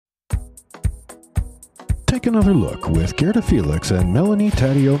take another look with Gerda Felix and Melanie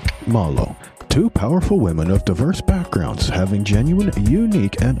Taddeo Malo, two powerful women of diverse backgrounds having genuine,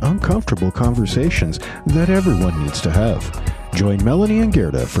 unique, and uncomfortable conversations that everyone needs to have. Join Melanie and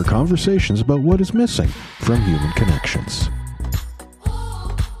Gerda for conversations about what is missing from human connections.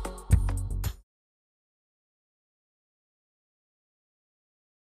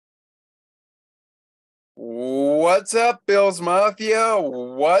 What's up, Bills Mafia?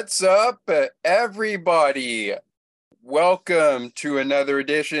 What's up, everybody? Welcome to another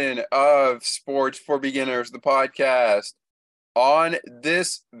edition of Sports for Beginners, the podcast. On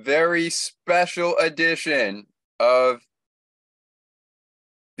this very special edition of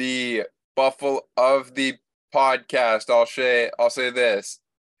the Buffalo of the podcast, I'll say this,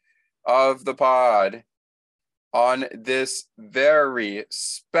 of the pod. On this very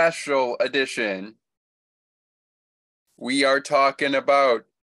special edition, we are talking about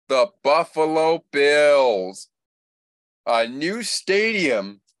the Buffalo Bills. A new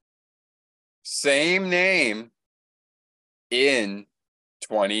stadium, same name, in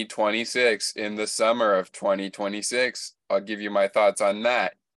 2026, in the summer of 2026. I'll give you my thoughts on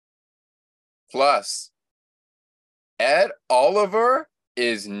that. Plus, Ed Oliver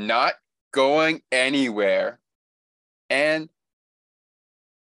is not going anywhere. And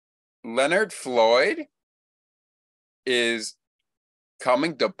Leonard Floyd is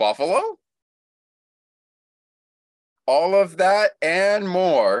coming to Buffalo? All of that and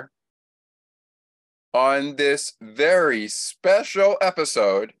more on this very special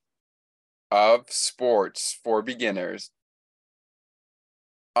episode of Sports for Beginners.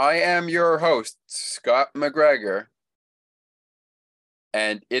 I am your host, Scott McGregor,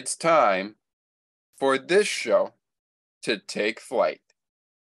 and it's time for this show to take flight.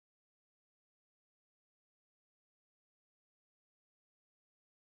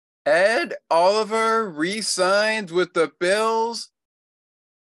 Ed Oliver re-signs with the Bills.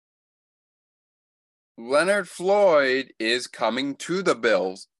 Leonard Floyd is coming to the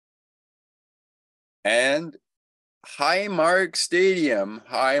Bills. And Highmark Stadium,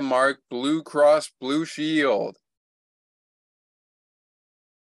 Highmark Blue Cross Blue Shield,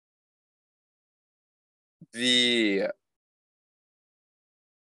 the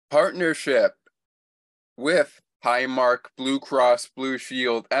partnership with Highmark Blue Cross Blue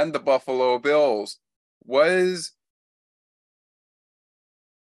Shield and the Buffalo Bills was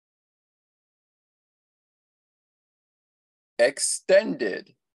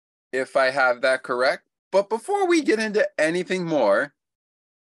extended, if I have that correct. But before we get into anything more,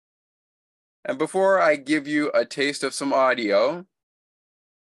 and before I give you a taste of some audio,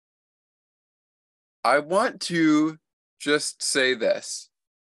 I want to just say this.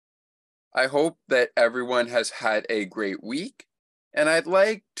 I hope that everyone has had a great week, and I'd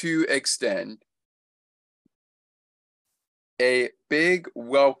like to extend a big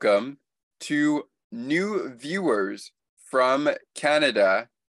welcome to new viewers from Canada.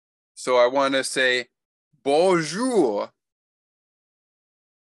 So I want to say bonjour.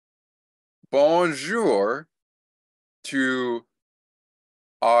 Bonjour to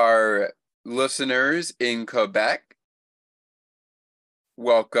our listeners in Quebec.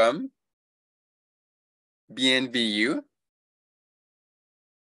 Welcome. Bienvenue.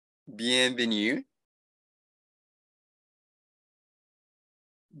 Bienvenue.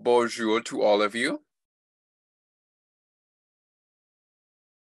 Bonjour to all of you.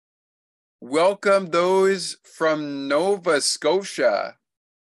 Welcome those from Nova Scotia.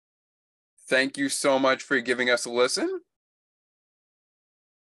 Thank you so much for giving us a listen.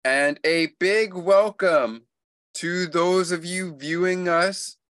 And a big welcome to those of you viewing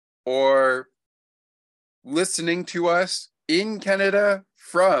us or listening to us in Canada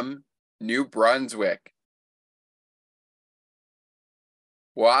from New Brunswick.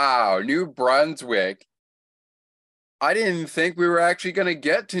 Wow, New Brunswick. I didn't think we were actually going to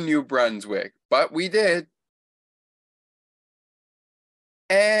get to New Brunswick, but we did.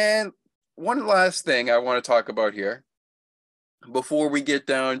 And one last thing I want to talk about here before we get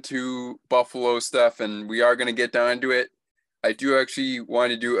down to Buffalo stuff, and we are going to get down to it. I do actually want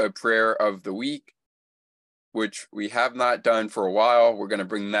to do a prayer of the week, which we have not done for a while. We're going to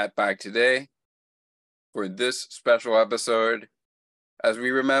bring that back today for this special episode as we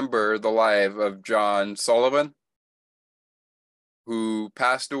remember the life of John Sullivan, who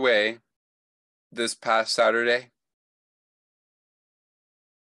passed away this past Saturday.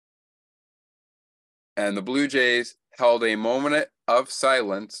 And the Blue Jays held a moment of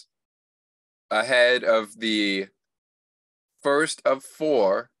silence ahead of the first of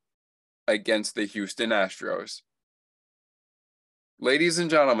 4 against the Houston Astros. Ladies and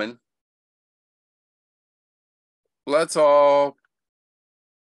gentlemen, let's all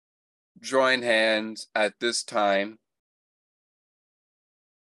join hands at this time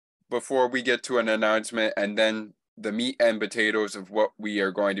before we get to an announcement and then the meat and potatoes of what we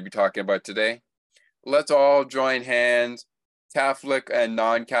are going to be talking about today. Let's all join hands, Catholic and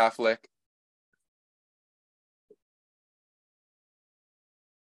non-Catholic,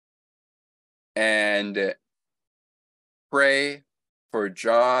 and pray for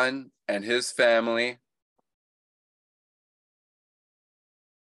John and his family.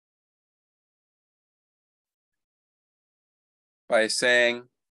 By saying,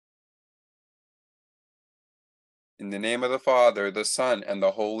 in the name of the Father, the Son, and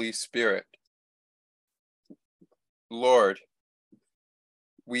the Holy Spirit. Lord,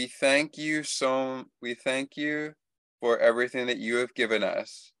 we thank you for everything that you have given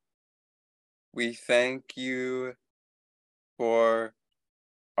us. We thank you for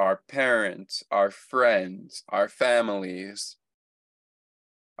our parents, our friends, our families,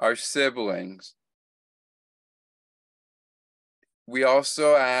 our siblings. We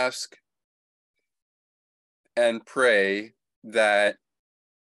also ask and pray that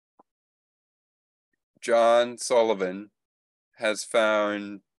John Sullivan has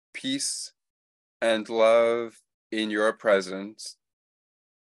found peace and love in your presence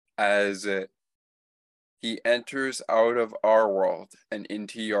as he enters out of our world and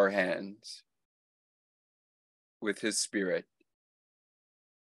into your hands with his spirit.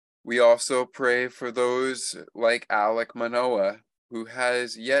 We also pray for those like Alec Manoa, who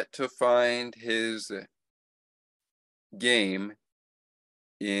has yet to find his game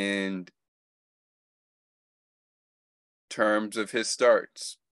in terms of his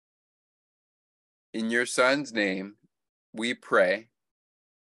starts. In your Son's name, we pray,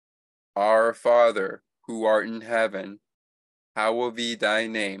 Our Father, who art in heaven, hallowed be thy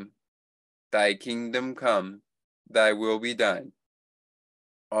name. Thy kingdom come, thy will be done,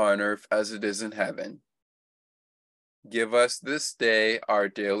 on earth as it is in heaven. Give us this day our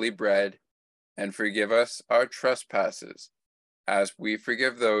daily bread, and forgive us our trespasses, as we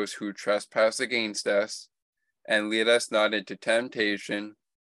forgive those who trespass against us. And lead us not into temptation,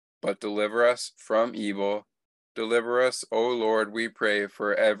 but deliver us from evil. Deliver us, O Lord, we pray,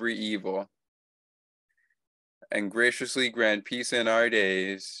 for every evil, and graciously grant peace in our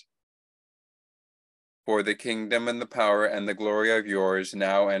days. For the kingdom and the power and the glory of yours,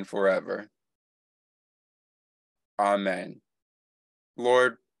 now and forever. Amen.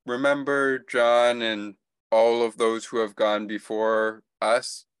 Lord, remember John and all of those who have gone before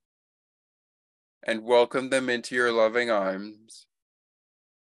us, and welcome them into your loving arms.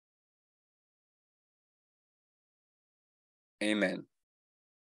 Amen.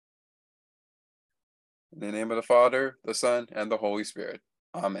 In the name of the Father, the Son, and the Holy Spirit.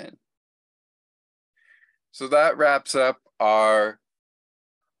 Amen. So that wraps up our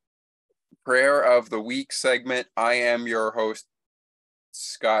Prayer of the Week segment. I am your host,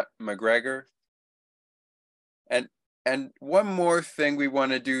 Scott McGregor. And one more thing we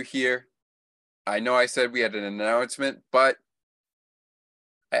want to do here. I know I said we had an announcement, but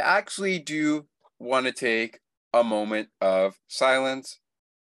I actually do want to take a moment of silence.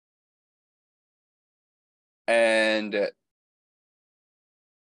 And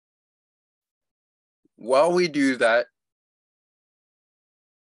while we do that,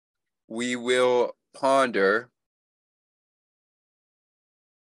 we will ponder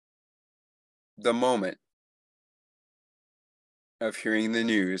the moment of hearing the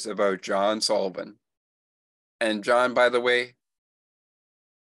news about John Sullivan. And John, by the way,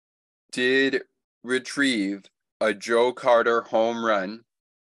 did retrieve a Joe Carter home run,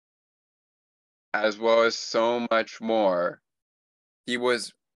 as well as so much more. He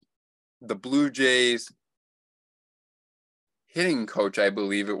was the Blue Jays hitting coach, I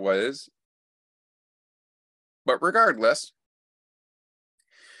believe it was. But regardless,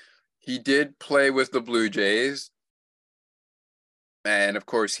 he did play with the Blue Jays. And of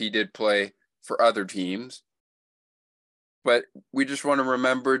course, he did play for other teams. But we just want to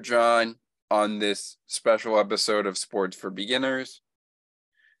remember John on this special episode of Sports for Beginners.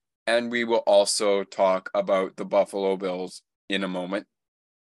 And we will also talk about the Buffalo Bills in a moment.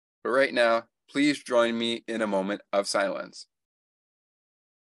 But right now, please join me in a moment of silence.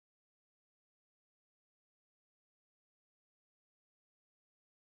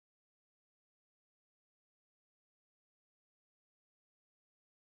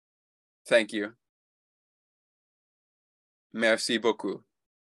 Thank you. Merci beaucoup.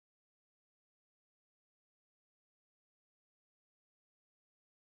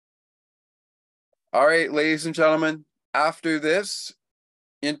 All right, ladies and gentlemen, after this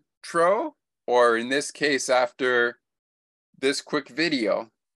intro, or in this case, after this quick video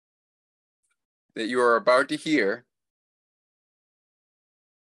that you are about to hear,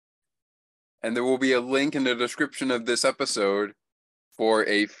 and there will be a link in the description of this episode for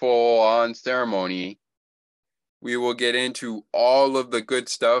a full-on ceremony. We will get into all of the good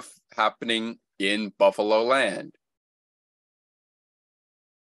stuff happening in Buffalo Land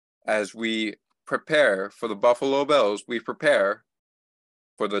as we prepare for the Buffalo Bills. We prepare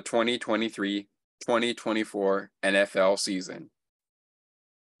for the 2023-2024 NFL season.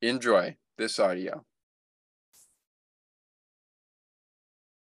 Enjoy this audio.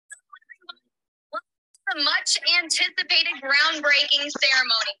 The much anticipated groundbreaking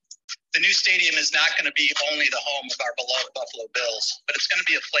ceremony. The new stadium is not going to be only the home of our beloved Buffalo Bills, but it's going to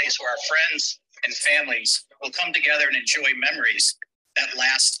be a place where our friends and families will come together and enjoy memories that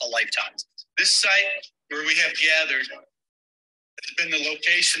last a lifetime. This site where we have gathered has been the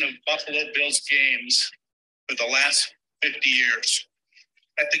location of Buffalo Bills games for the last 50 years.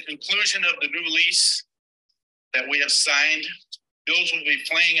 At the conclusion of the new lease that we have signed, Bills will be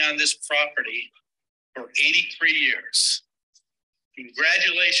playing on this property for 83 years.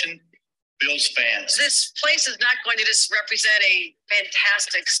 Congratulations, Bills fans. This place is not going to just represent a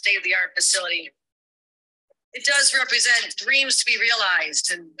fantastic state-of-the-art facility. It does represent dreams to be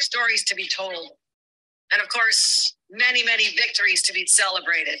realized and stories to be told. And of course, many, many victories to be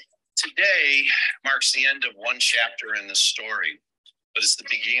celebrated. Today marks the end of one chapter in the story, but it's the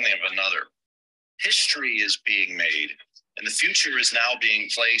beginning of another. History is being made, and the future is now being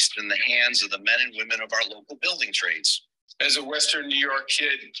placed in the hands of the men and women of our local building trades. As a Western New York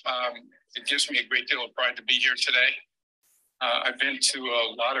kid, it gives me a great deal of pride to be here today. I've been to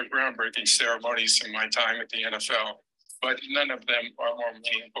a lot of groundbreaking ceremonies in my time at the NFL, but none of them are more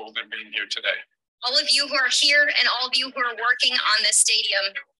meaningful than being here today. All of you who are here and all of you who are working on this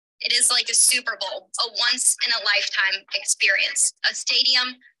stadium, it is like a Super Bowl, a once-in-a-lifetime experience, a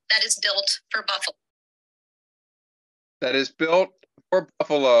stadium that is built for Buffalo. That is built for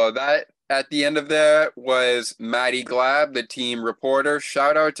Buffalo. That at the end of that was Maddie Glab, the team reporter.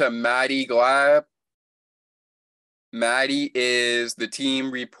 Shout out to Maddie Glab. Maddie is the team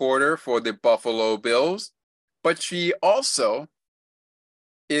reporter for the Buffalo Bills, but she also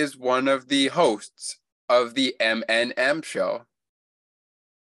is one of the hosts of the M&M show.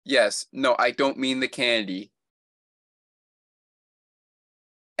 Yes, no, I don't mean the candy.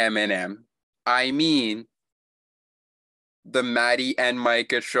 M&M. I mean the Maddie and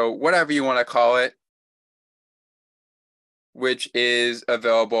Micah show, whatever you want to call it, which is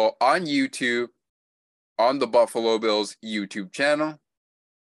available on YouTube, on the Buffalo Bills YouTube channel.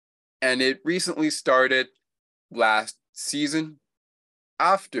 And it recently started last season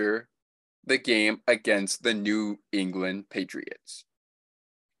after the game against the New England Patriots.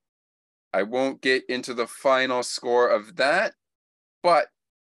 I won't get into the final score of that, but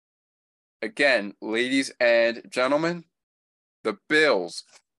again, ladies and gentlemen, the Bills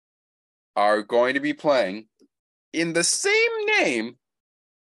are going to be playing in the same name.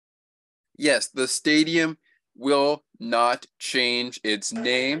 Yes, the stadium will not change its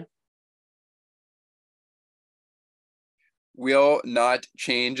name. Will not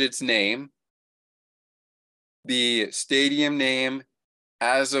change its name. The stadium name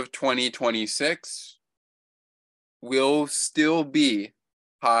as of 2026 will still be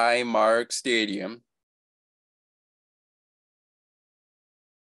Highmark Stadium.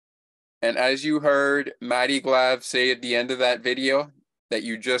 And as you heard Maddie Glab say at the end of that video that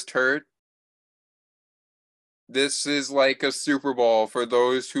you just heard, this is like a Super Bowl for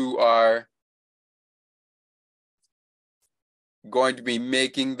those who are going to be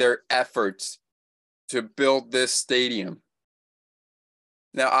making their efforts to build this stadium.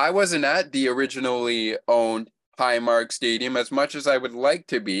 Now, I wasn't at the originally owned Highmark Stadium as much as I would like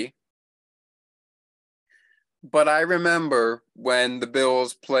to be. But I remember when the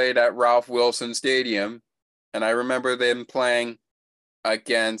Bills played at Ralph Wilson Stadium, and I remember them playing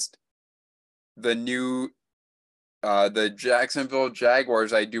against the Jacksonville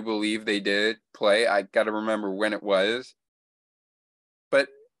Jaguars, I do believe they did play. I got to remember when it was. But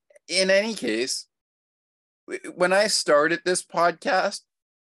in any case, when I started this podcast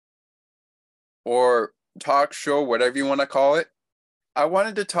or talk show, whatever you want to call it, I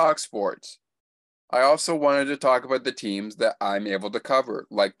wanted to talk sports. I also wanted to talk about the teams that I'm able to cover,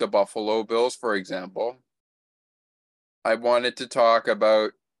 like the Buffalo Bills, for example. I wanted to talk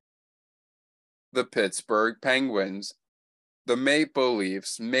about the Pittsburgh Penguins, the Maple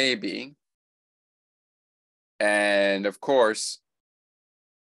Leafs, maybe, and of course,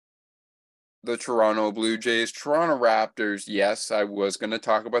 the Toronto Blue Jays, Toronto Raptors. Yes, I was going to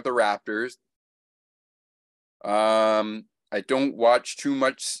talk about the Raptors. I don't watch too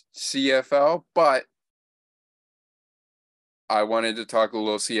much CFL, but I wanted to talk a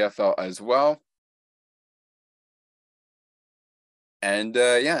little CFL as well. And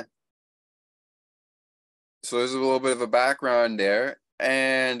yeah. So there's a little bit of a background there.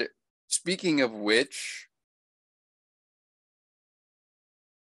 And speaking of which,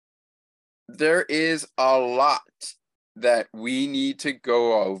 there is a lot that we need to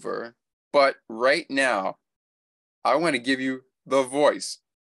go over. But right now, I want to give you the voice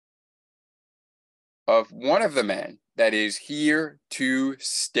of one of the men that is here to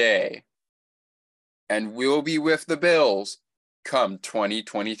stay and will be with the Bills come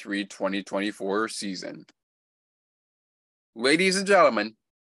 2023-2024 season. Ladies and gentlemen,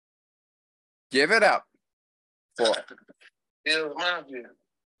 give it up for Ed Oliver.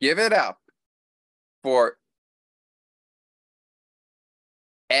 Give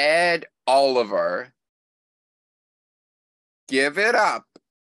it up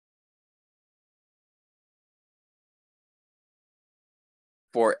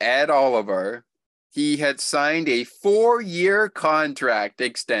for Ed Oliver. He had signed a 4-year contract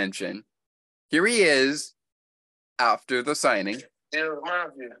extension. Here he is after the signing. We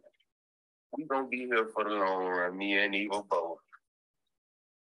gonna be here for the long run, me and Eagle both.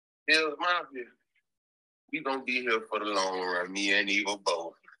 We gonna be here for the long run, me and Eagle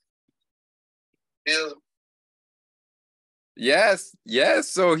both. Yes.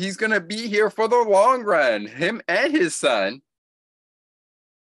 So he's gonna be here for the long run. Him and his son.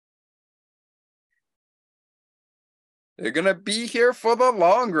 They're gonna be here for the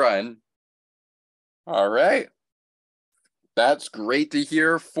long run. All right. That's great to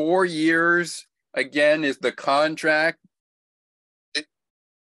hear. 4 years, again, is the contract.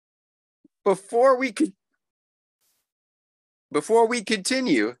 Before we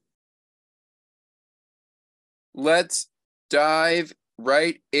continue, let's dive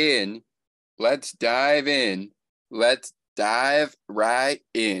right in. Let's dive right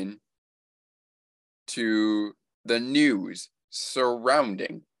in to the news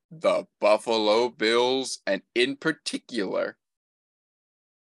surrounding the Buffalo Bills, and in particular,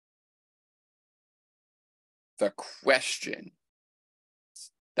 the question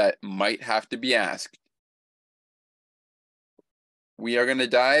that might have to be asked. We are going to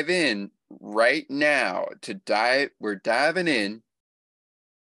dive in right now we're diving in,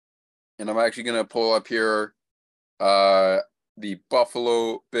 and I'm actually going to pull up here the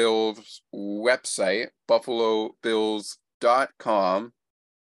Buffalo Bills website, buffalobills.com,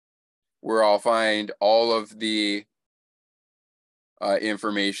 where I'll find all of the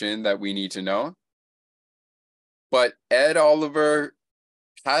information that we need to know. But Ed Oliver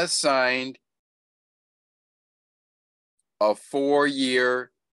has signed a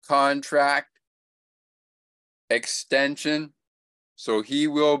 4-year contract extension, so he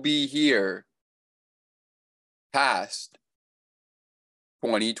will be here past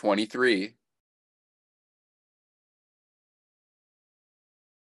 2023.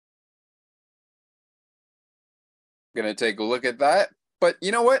 Gonna take a look at that. But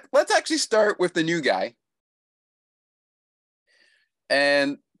you know what? Let's actually start with the new guy.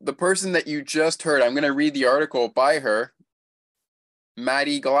 And the person that you just heard, I'm gonna read the article by her,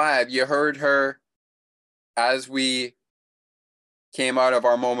 Maddie Glad. You heard her as we came out of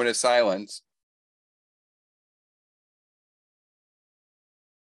our moment of silence.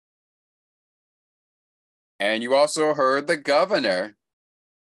 And you also heard the governor,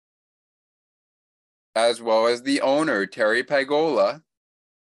 as well as the owner, Terry Pagola.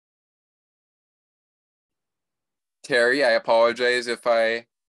 Terry, I apologize if I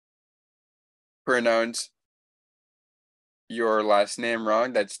pronounce your last name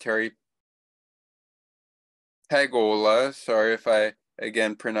wrong. That's Terry Pagola. Sorry if I,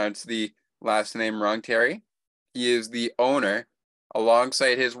 again, pronounce the last name wrong, Terry. He is the owner,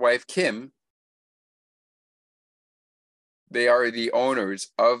 alongside his wife, Kim. They are the owners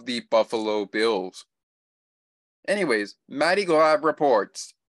of the Buffalo Bills. Anyways, Maddie Glab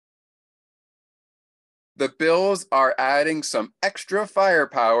reports, the Bills are adding some extra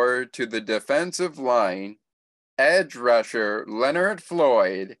firepower to the defensive line. Edge rusher Leonard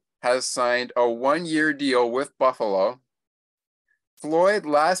Floyd has signed a 1-year deal with Buffalo. Floyd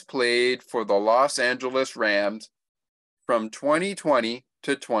last played for the Los Angeles Rams from 2020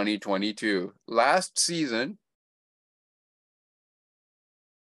 to 2022. Last season,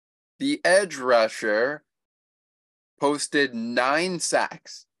 the edge rusher posted 9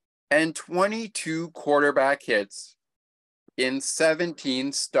 sacks and 22 quarterback hits in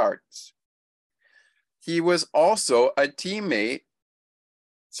 17 starts. He was also teammates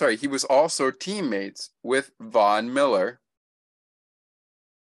with Von Miller,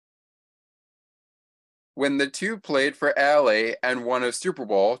 when the two played for LA and won a Super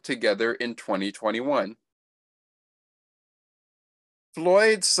Bowl together in 2021.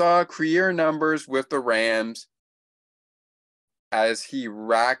 Floyd saw career numbers with the Rams as he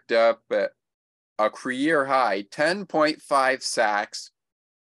racked up a career high 10.5 sacks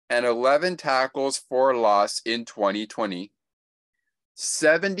and 11 tackles for loss in 2020,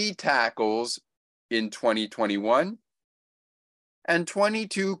 70 tackles in 2021, and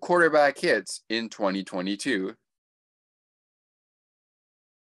 22 quarterback hits in 2022.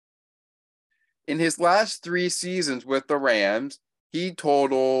 In his last 3 seasons with the Rams, he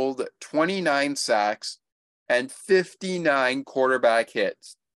totaled 29 sacks and 59 quarterback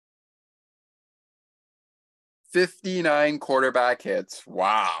hits. 59 quarterback hits.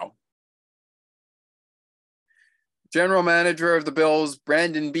 Wow. General manager of the Bills,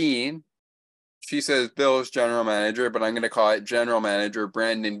 Brandon Beane. She says Bills general manager, but I'm going to call it general manager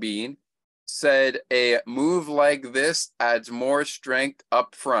Brandon Beane, said a move like this adds more strength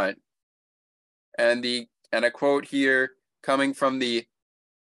up front. And a quote here coming from the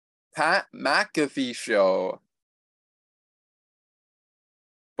Pat McAfee show.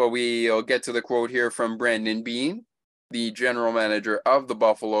 But we'll get to the quote here from Brandon Beane, the general manager of the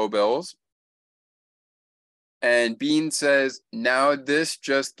Buffalo Bills. And Beane says, now this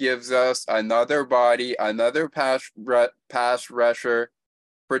just gives us another body, another pass rusher,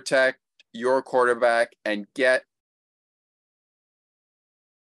 protect your quarterback, and get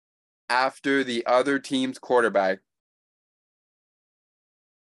after the other team's quarterback.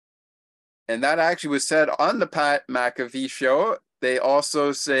 And that actually was said on the Pat McAfee show. They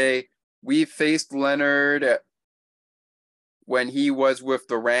also say, we faced Leonard when he was with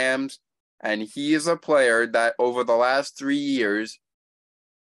the Rams, and he is a player that over the last 3 years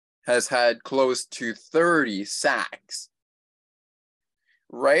has had close to 30 sacks.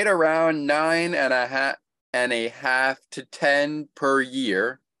 Right around 9.5 to 10 per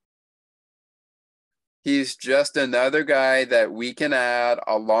year. He's just another guy that we can add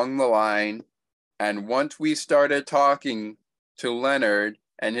along the line. And once we started talking to Leonard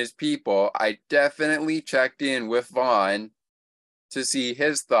and his people, I definitely checked in with Vaughn to see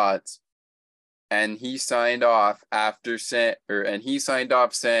his thoughts. And he signed off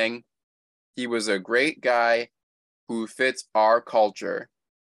saying he was a great guy who fits our culture.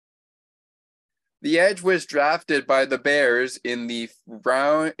 The Edge was drafted by the Bears in the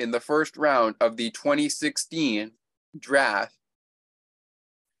first round of the 2016 draft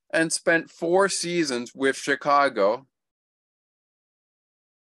and spent 4 seasons with Chicago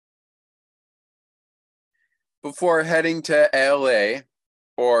before heading to LA,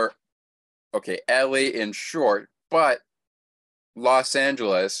 LA in short, but Los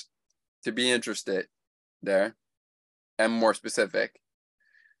Angeles to be interested there and more specific.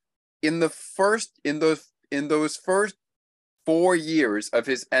 In those first 4 years of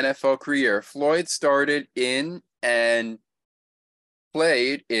his NFL career, Floyd started in and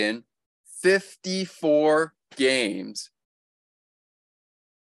played in 54 games.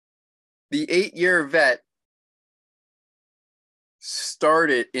 The 8-year vet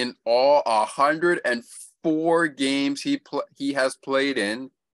started in all 104 games he has played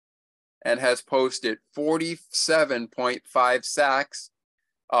in and has posted 47.5 sacks,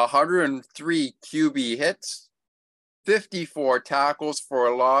 103 QB hits, 54 tackles for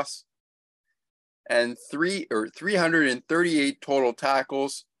a loss, and 338 total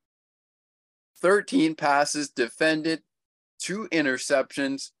tackles, 13 passes defended, 2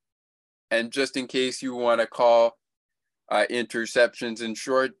 interceptions, and just in case you want to call interceptions in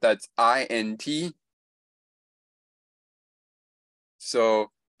short, that's INT.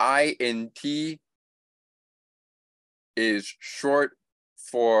 So INT is short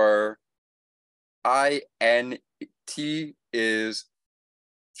for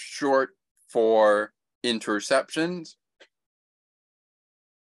interceptions.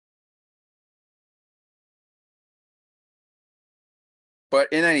 But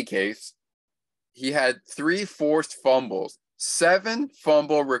in any case, he had 3 forced fumbles, 7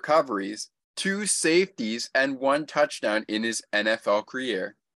 fumble recoveries, 2 safeties, and 1 touchdown in his NFL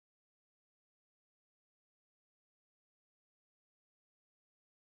career.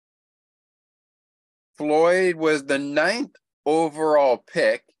 Floyd was the 9th overall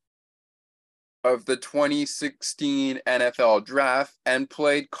pick of the 2016 NFL draft and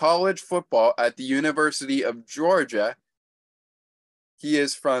played college football at the University of Georgia. He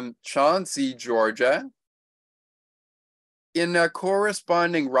is from Chauncey, Georgia. In a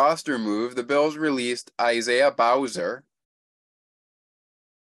corresponding roster move, the Bills released Isaiah Bowser.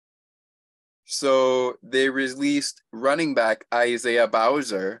 So they released running back Isaiah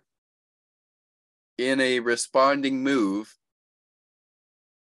Bowser in a responding move.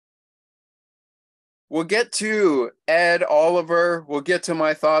 We'll get to Ed Oliver. We'll get to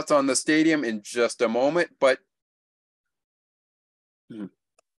my thoughts on the stadium in just a moment, but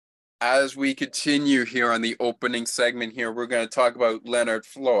as we continue here on the opening segment here, we're going to talk about Leonard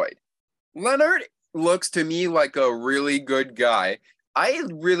Floyd. Leonard looks to me like a really good guy. I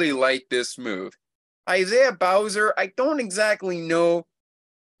really like this move. Isaiah Bowser, I don't exactly know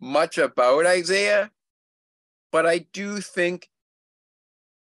much about Isaiah, but I do think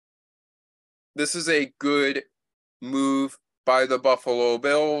this is a good move by the Buffalo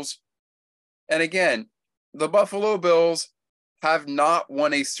Bills. And again, the Buffalo Bills have not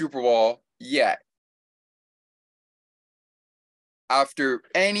won a Super Bowl yet. After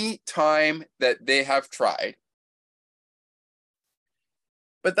any time that they have tried.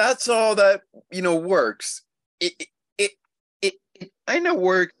 But that's all that, works. It kind of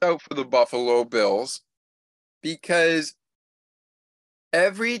worked out for the Buffalo Bills because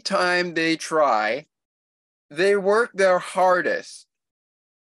every time they try, they work their hardest.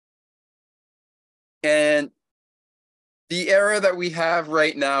 And the era that we have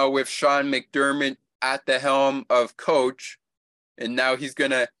right now with Sean McDermott at the helm of coach, and now he's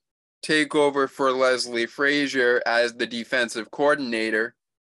going to take over for Leslie Frazier as the defensive coordinator,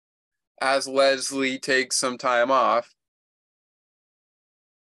 as Leslie takes some time off.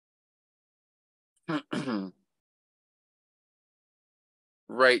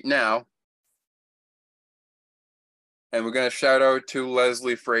 Right now. And we're going to shout out to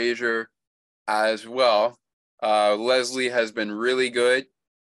Leslie Frazier as well. Leslie has been really good.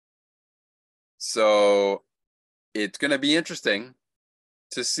 So it's going to be interesting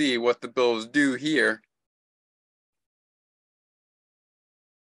to see what the Bills do here.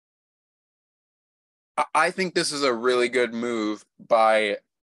 I think this is a really good move by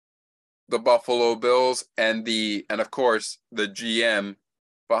the Buffalo Bills and of course the GM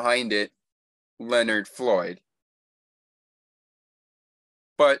behind it, Leonard Floyd.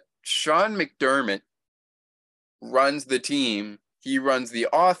 But Sean McDermott runs the team. He runs the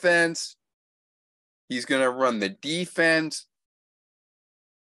offense. He's going to run the defense.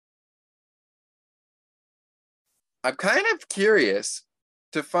 I'm kind of curious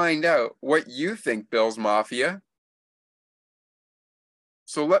to find out what you think, Bills Mafia.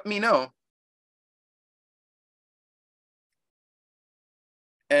 So let me know.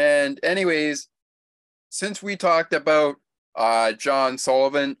 And anyways, since we talked about John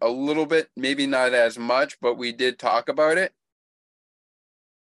Sullivan a little bit, maybe not as much, but we did talk about it.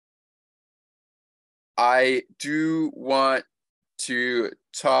 I do want to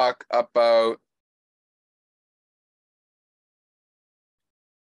talk about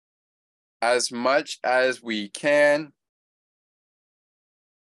as much as we can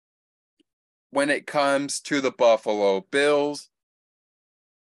when it comes to the Buffalo Bills.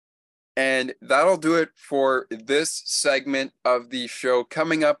 And that'll do it for this segment of the show.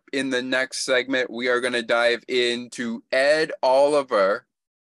 Coming up in the next segment, we are going to dive into Ed Oliver.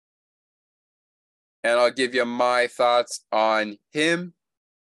 And I'll give you my thoughts on him.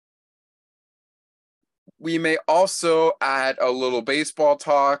 We may also add a little baseball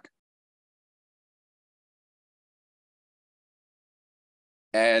talk.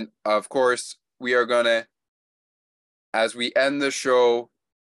 And of course, we are going to, as we end the show,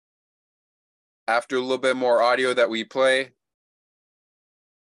 after a little bit more audio that we play,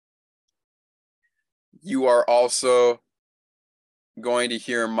 you are also going to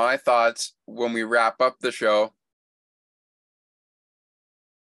hear my thoughts when we wrap up the show.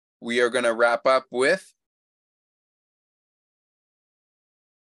 We are going to wrap up with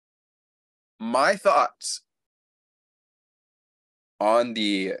my thoughts on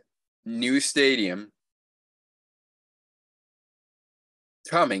the new stadium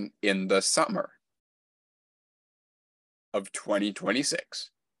coming in the summer of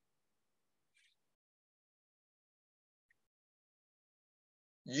 2026.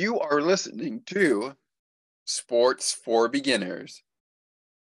 You are listening to Sports for Beginners.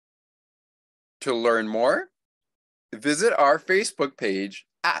 To learn more, visit our Facebook page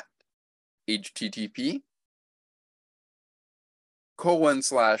at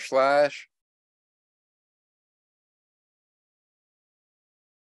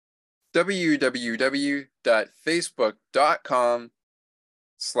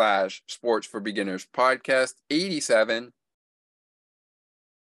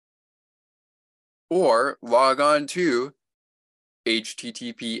or log on to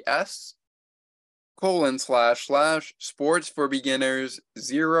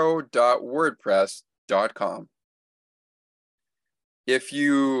https://sportsforbeginners0.wordpress.com. If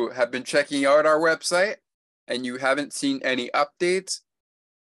you have been checking out our website and you haven't seen any updates,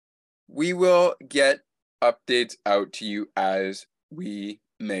 we will get updates out to you as we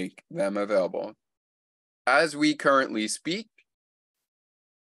make them available. As we currently speak,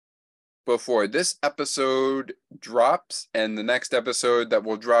 before this episode drops and the next episode that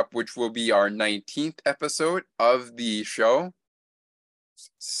will drop, which will be our 19th episode of the show,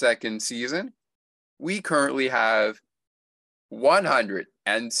 second season, we currently have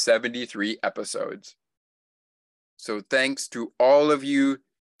 173 episodes. So thanks to all of you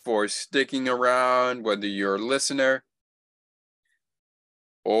for sticking around, whether you're a listener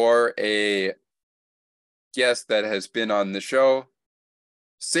or a guest that has been on the show.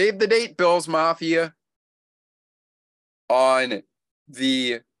 Save the date, Bills Mafia. On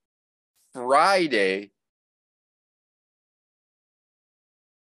the Friday,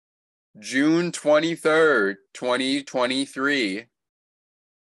 June 23rd, 2023,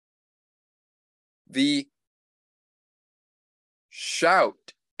 the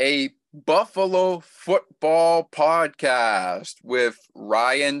Shout, a Buffalo football podcast with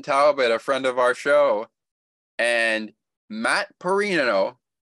Ryan Talbot, a friend of our show, and Matt Perino.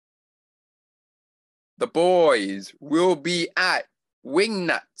 The boys will be at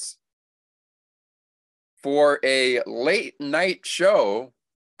Wingnuts for a late night show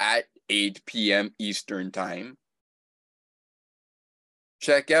at 8 p.m. Eastern Time.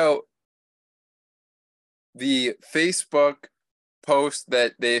 Check out the Facebook post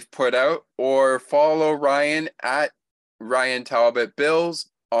that they've put out, or follow Ryan at Ryan Talbot Bills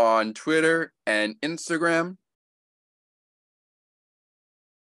on Twitter and Instagram.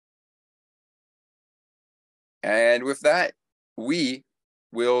 And with that, we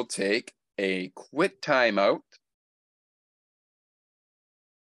will take a quick timeout.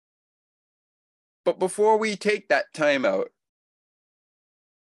 But before we take that timeout,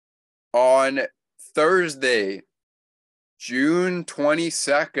 on Thursday, June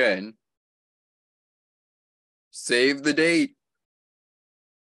 22nd, save the date,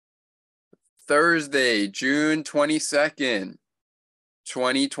 Thursday, June 22nd,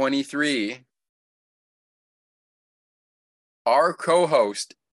 2023, our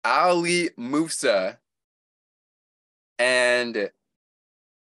co-host, Ali Musa, and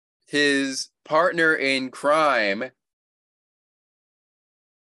his partner in crime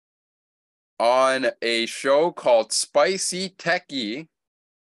on a show called Spicy Techie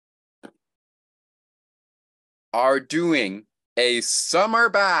are doing a summer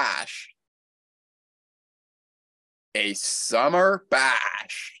bash. A summer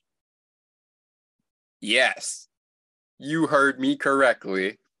bash. Yes, you heard me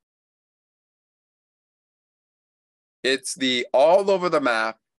correctly. It's the all over the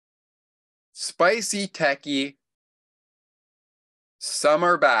map Spicy Techie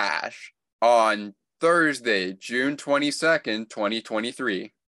Summer Bash on Thursday, June 22nd,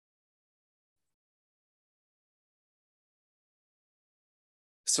 2023.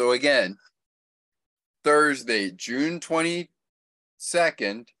 So again, Thursday, June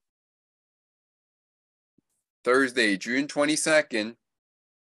 22nd, Thursday, June 22nd,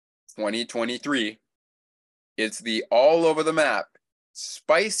 2023. It's the all over the map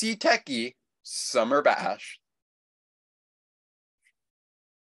Spicy Techie Summer Bash.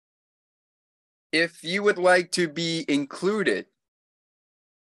 If you would like to be included,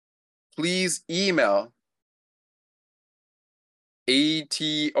 please email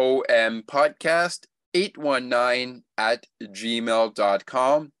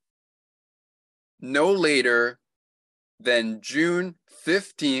atompodcast819@gmail.com no later than June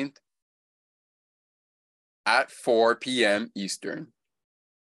 15th at 4 p.m. Eastern.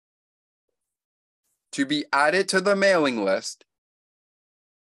 To be added to the mailing list.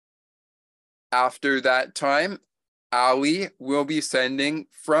 After that time, Ali will be sending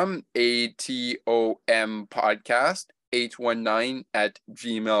from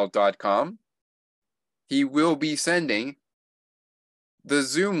atompodcast819@gmail.com. He will be sending the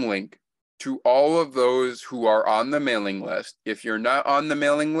Zoom link to all of those who are on the mailing list. If you're not on the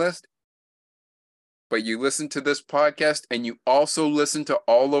mailing list, but you listen to this podcast and you also listen to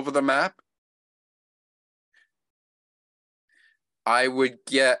All Over the Map, I would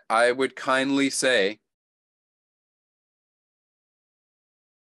kindly say,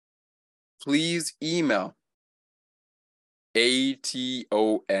 please email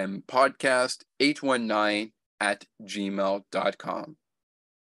atompodcast819@gmail.com.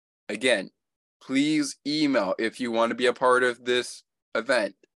 Again, please email if you want to be a part of this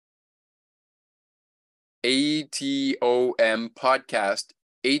event.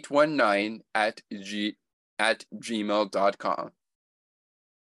 atompodcast819@gmail.com.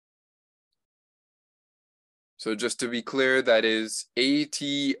 So just to be clear, that is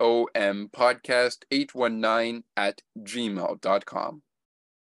ATOM podcast 819 at gmail.com.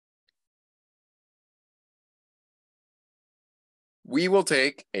 We will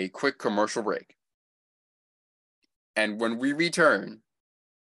take a quick commercial break. And when we return,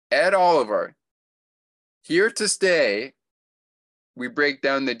 Ed Oliver, here to stay, we break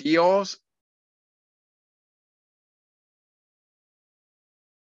down the deals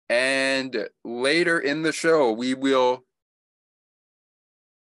and later in the show, we will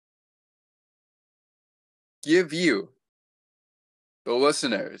give you, the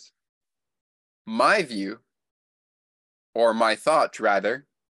listeners, my view, or my thoughts rather,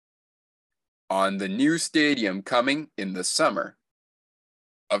 on the new stadium coming in the summer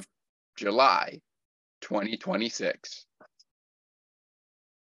of July 2026.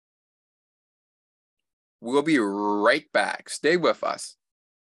 We'll be right back. Stay with us.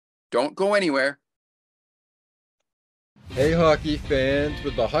 Don't go anywhere. Hey hockey fans,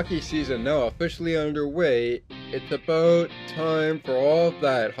 with the hockey season now officially underway, it's about time for all of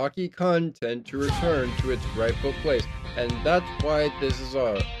that hockey content to return to its rightful place. And that's why this is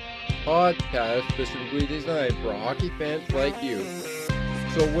a podcast specifically designed for hockey fans like you.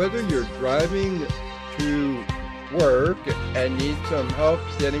 So whether you're driving to work and need some help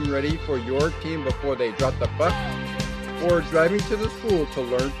getting ready for your team before they drop the puck, or driving to the school to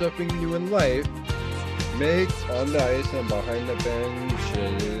learn something new in life, make On the Ice and Behind the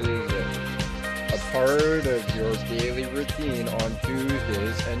Benches a part of your daily routine on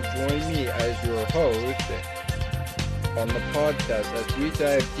Tuesdays, and join me as your host on the podcast as we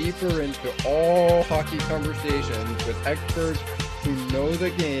dive deeper into all hockey conversations with experts who know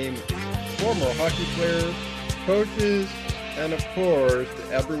the game, former hockey players, coaches, and of course,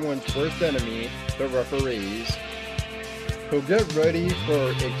 everyone's worst enemy, the referees. So get ready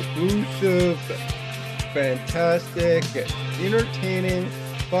for exclusive, fantastic, entertaining,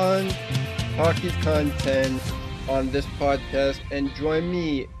 fun hockey content on this podcast, and join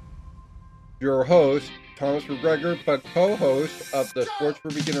me, your host, Thomas McGregor, but co-host of the Sports for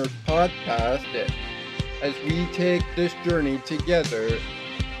Beginners podcast, as we take this journey together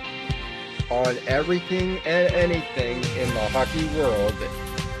on everything and anything in the hockey world.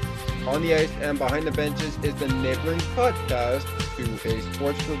 On the Ice and Behind the Benches is the neighboring podcast to a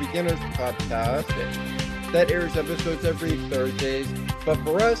Sports for Beginners podcast that airs episodes every Thursdays, but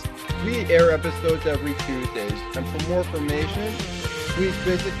for us, we air episodes every Tuesdays. And for more information, please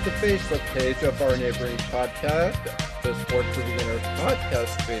visit the Facebook page of our neighboring podcast, the Sports for Beginners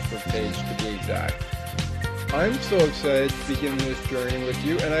podcast Facebook page to be exact. I'm so excited to begin this journey with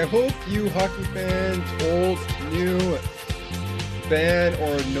you, and I hope you hockey fans, old, new, fan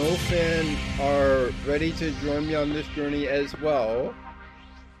or no fan, are ready to join me on this journey as well.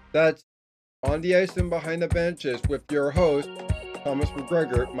 That's On the Ice and Behind the Benches with your host, Thomas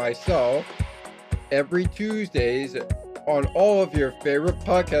McGregor, myself, every Tuesdays on all of your favorite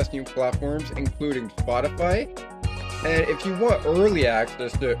podcasting platforms, including Spotify. And if you want early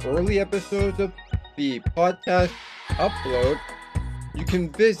access to early episodes of the podcast upload, you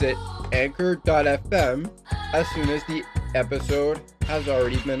can visit anchor.fm as soon as the episode has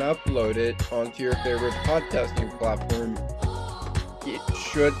already been uploaded onto your favorite podcasting platform,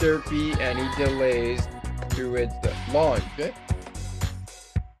 should there be any delays to its launch.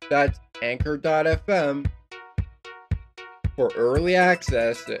 That's anchor.fm for early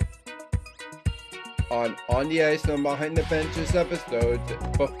access on the Ice and Behind the Benches episodes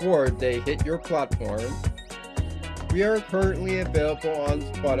before they hit your platform. We are currently available on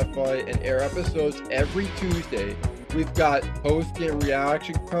Spotify and air episodes every Tuesday. We've got post and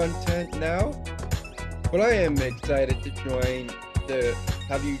reaction content now, but I am excited to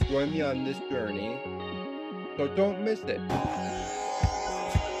have you join me on this journey, so don't miss it.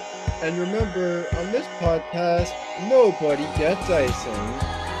 And remember, on this podcast, nobody gets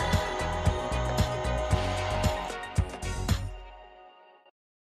icing.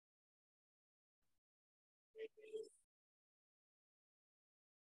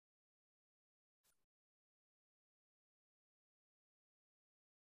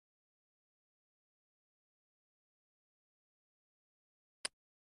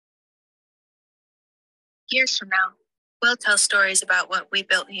 Years from now, we'll tell stories about what we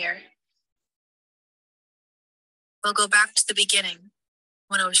built here. We'll go back to the beginning,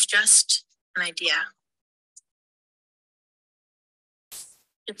 when it was just an idea.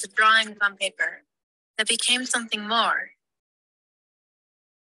 It's a drawing on paper that became something more.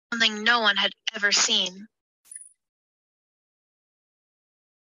 Something no one had ever seen.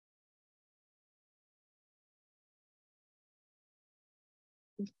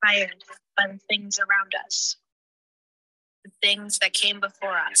 Inspired by the things around us. things that came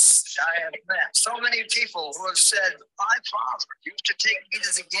before us. I have met so many people who have said, my father used to take me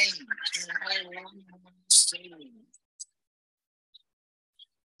to the game.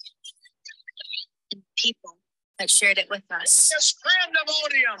 And people that shared it with us. It's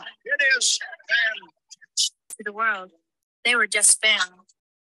pandemonium. It is pandemonium. To the world, they were just family.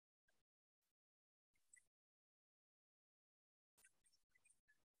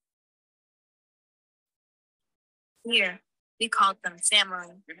 Here, we called them family.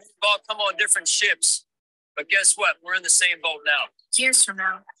 We've all come on different ships, but guess what? We're in the same boat now. Years from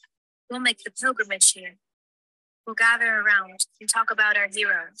now, we'll make the pilgrimage here. We'll gather around and talk about our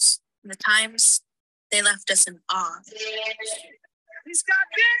heroes and the times they left us in awe. He's got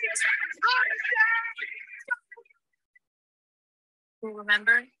games. We'll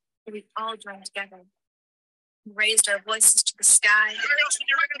remember that we all joined together and raised our voices to the sky.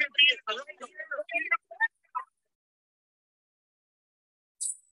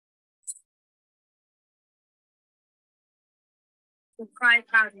 We'll cry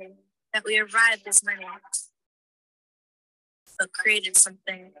proudly that we arrived as many, but created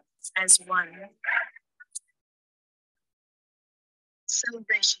something as one.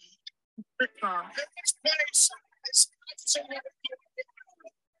 Celebration, football,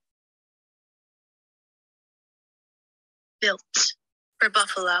 built for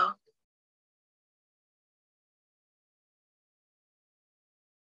Buffalo.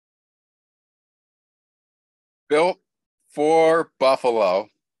 Built for Buffalo.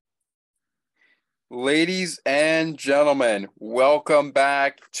 Ladies and gentlemen, welcome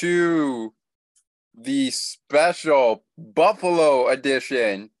back to the special Buffalo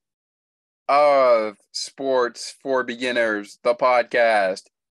edition of Sports for Beginners, the podcast.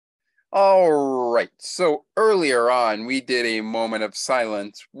 All right, so earlier on, we did a moment of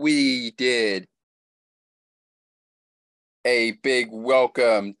silence. We did a big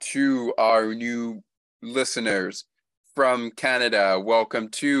welcome to our new listeners from Canada. Welcome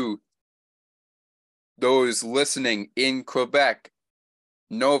to those listening in Quebec,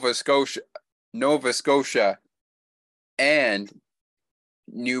 Nova Scotia, and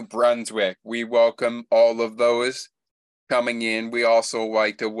New Brunswick. We welcome all of those coming in. We also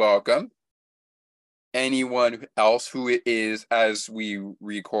like to welcome anyone else who is, as we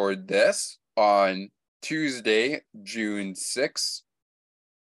record this on Tuesday, June 6th,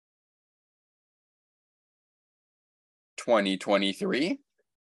 2023.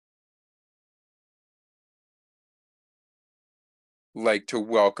 Like to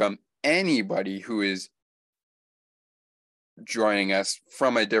welcome anybody who is joining us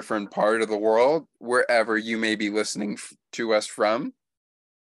from a different part of the world, wherever you may be listening to us from.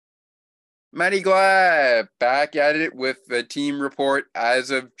 Matty Glad back at it with the team report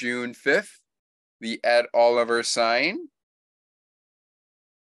as of June 5th, the Ed Oliver sign.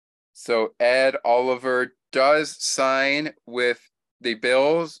 So Ed Oliver does sign with the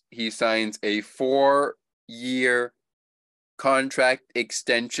Bills. He signs a 4-year contract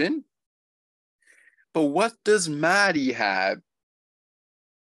extension. But what does Matty have?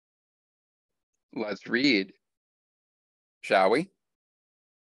 Let's read, shall we?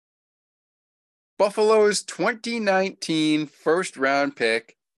 Buffalo's 2019 first-round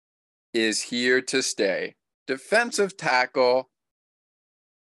pick is here to stay. Defensive tackle,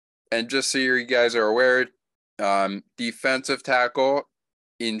 and just so you guys are aware, defensive tackle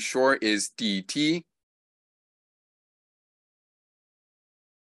in short is DT.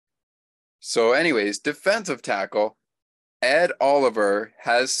 So anyways, defensive tackle, Ed Oliver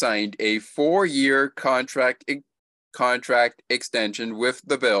has signed a 4-year contract extension with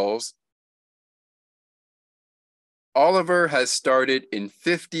the Bills. Oliver has started in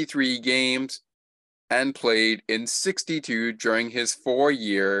 53 games and played in 62 during his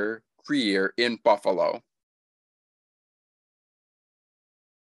 4-year career in Buffalo.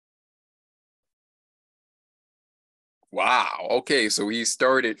 Wow, okay, so he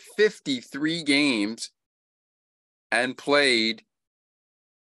started 53 games and played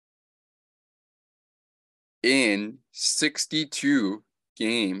in 62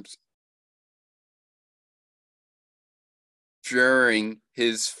 games during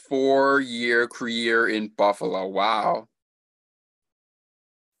his 4-year career in Buffalo. Wow.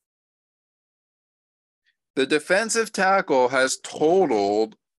 The defensive tackle has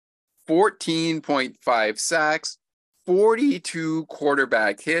totaled 14.5 sacks, 42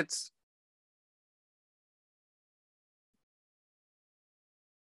 quarterback hits,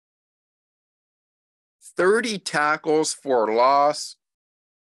 30 tackles for loss,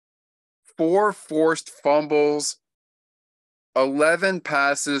 4 forced fumbles, 11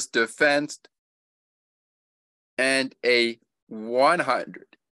 passes defensed, and a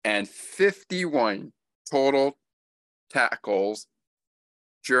 151 total tackles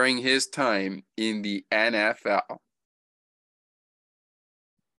during his time in the NFL.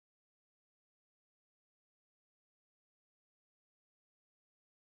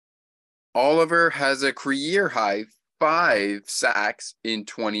 Oliver has a career high 5 sacks in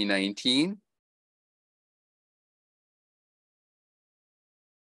 2019.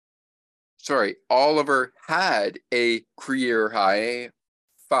 Sorry, Oliver had a career high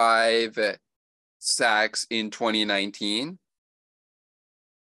 5 sacks in 2019.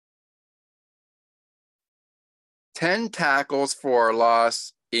 10 tackles for a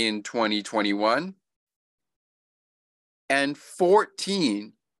loss in 2021. And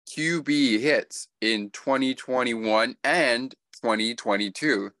 14 QB hits in 2021 and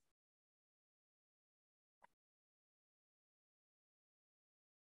 2022.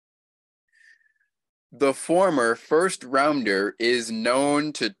 The former first rounder is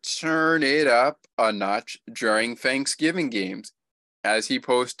known to turn it up a notch during Thanksgiving games, as he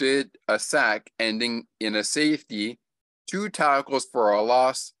posted a sack ending in a safety, 2 tackles for a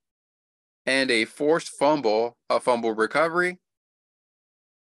loss, and a forced fumble, a fumble recovery,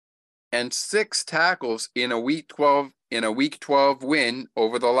 and 6 tackles in a Week 12 win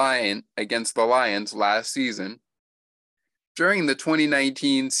over against the Lions last season. During the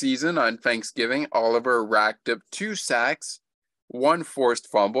 2019 season on Thanksgiving, Oliver racked up 2 sacks, 1 forced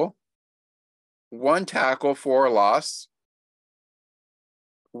fumble, 1 tackle for a loss,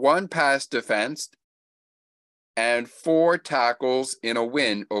 1 pass defensed, and 4 tackles in a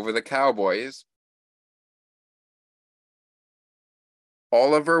win over the Cowboys.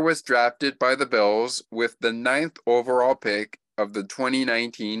 Oliver was drafted by the Bills with the 9th overall pick of the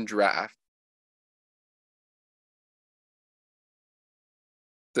 2019 draft.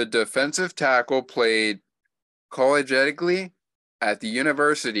 The defensive tackle played collegiately at the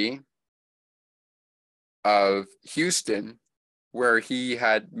University of Houston, where he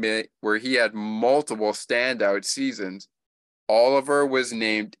had multiple standout seasons. Oliver was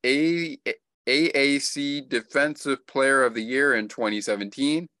named AAC Defensive Player of the Year in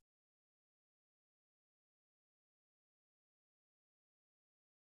 2017.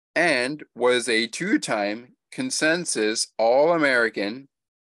 And was a 2-time consensus All-American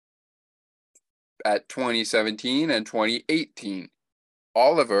at 2017 and 2018.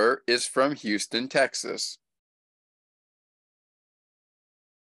 Oliver is from Houston, Texas.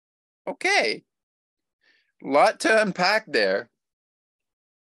 Okay. Lot to unpack there.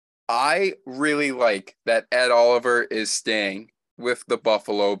 I really like that Ed Oliver is staying with the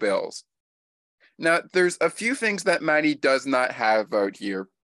Buffalo Bills. Now, there's a few things that Matty does not have out here.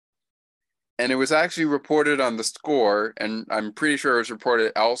 And it was actually reported on The Score, and I'm pretty sure it was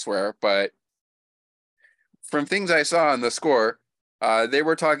reported elsewhere, but from things I saw on The Score, they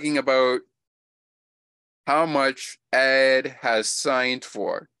were talking about how much Ed has signed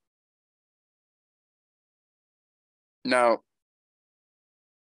for. Now,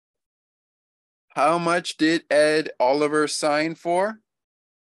 how much did Ed Oliver sign for?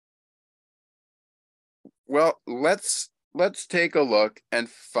 Well, let's take a look and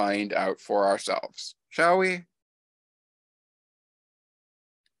find out for ourselves, shall we?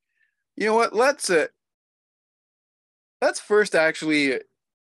 You know what? Let's first actually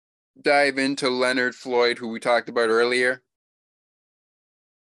dive into Leonard Floyd, who we talked about earlier,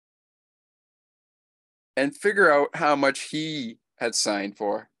 and figure out how much he had signed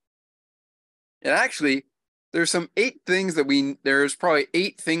for. And actually, there's probably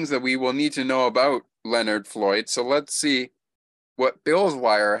 8 things that we will need to know about Leonard Floyd. So let's see what Bills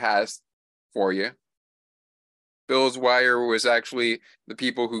Wire has for you. Bills Wire was actually the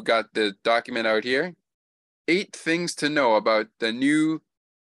people who got the document out here. 8 things to know about the new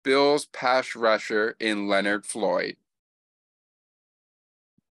Bills pass rusher in Leonard Floyd.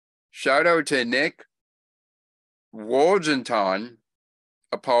 Shout out to Nick Wolgenton.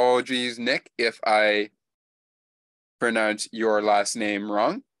 Apologies, Nick, if I pronounce your last name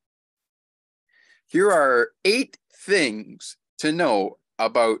wrong. Here are 8 things to know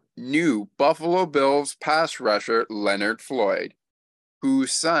about new Buffalo Bills pass rusher Leonard Floyd, who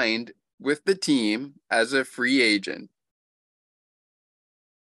signed with the team as a free agent.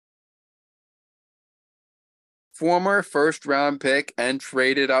 Former first-round pick and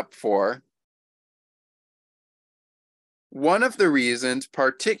traded up for. One of the reasons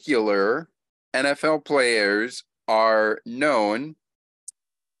particular NFL players are known,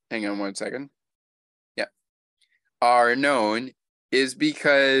 hang on one second. Yeah. Are known is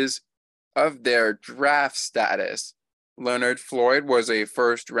because of their draft status. Leonard Floyd was a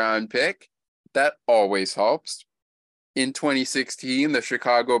first-round pick. That always helps. In 2016, the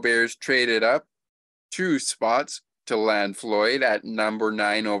Chicago Bears traded up 2 spots to land Floyd at number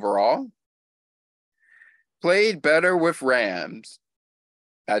 9 overall. Played better with Rams.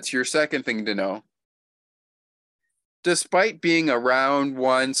 That's your second thing to know. Despite being a round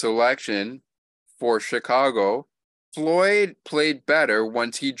 1 selection for Chicago, Floyd played better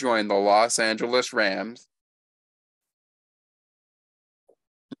once he joined the Los Angeles Rams.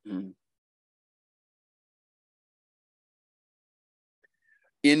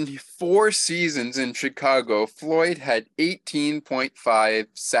 In 4 seasons in Chicago, Floyd had 18.5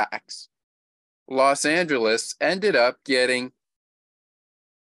 sacks. Los Angeles ended up getting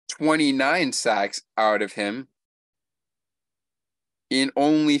 29 sacks out of him in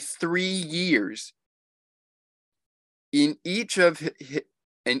only 3 years. In each of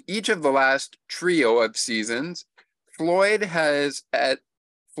the last trio of seasons, Floyd had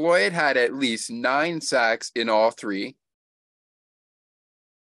at least 9 sacks in all 3.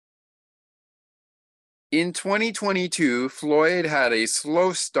 In 2022, Floyd had a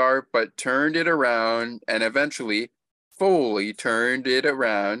slow start but turned it around and eventually fully turned it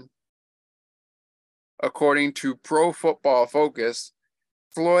around. According to Pro Football Focus,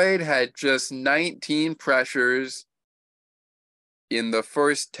 Floyd had just 19 pressures in the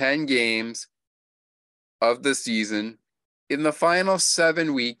first 10 games of the season. In the final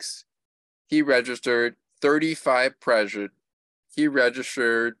 7 weeks, he registered 35 pressures.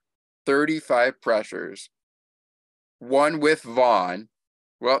 1 with Vaughn.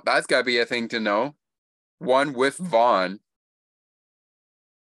 Well, that's got to be a thing to know. 1 with Vaughn.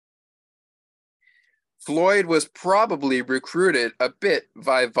 Floyd was probably recruited a bit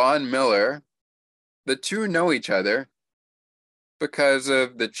by Von Miller. The two know each other because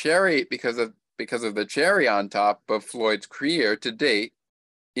of the cherry on top of Floyd's career to date.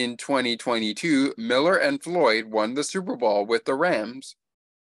 In 2022, Miller and Floyd won the Super Bowl with the Rams.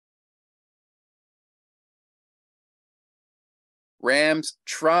 Rams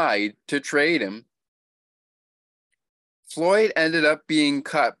tried to trade him. Floyd ended up being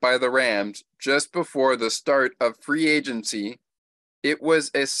cut by the Rams just before the start of free agency. It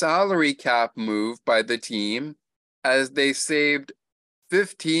was a salary cap move by the team as they saved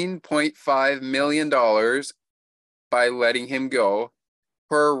 $15.5 million by letting him go,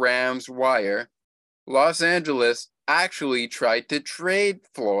 per Rams Wire. Los Angeles actually tried to trade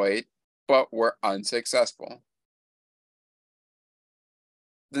Floyd, but were unsuccessful.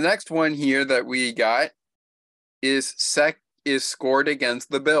 The next one here that we got is scored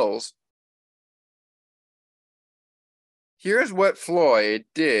against the Bills. Here's what Floyd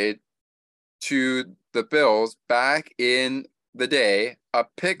did to the Bills back in the day: a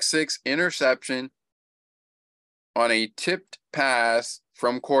pick-6 interception on a tipped pass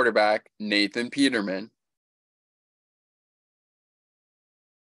from quarterback Nathan Peterman.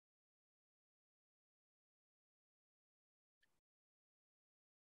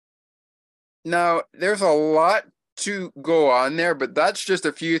 Now, there's a lot to go on there, but that's just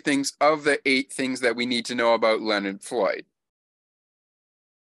a few things of the 8 things that we need to know about Leonard Floyd.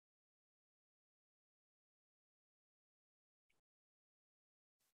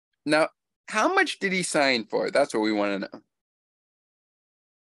 Now, how much did he sign for? That's what we want to know.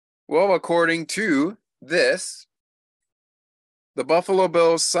 Well, according to this, the Buffalo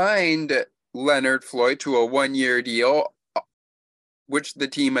Bills signed Leonard Floyd to a 1-year deal, which the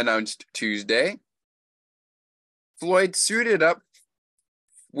team announced Tuesday. Floyd suited up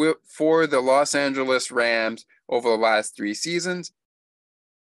for the Los Angeles Rams over the last 3 seasons.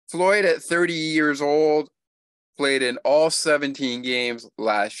 Floyd, at 30 years old, played in all 17 games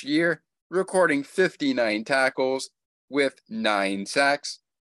last year, recording 59 tackles with 9 sacks.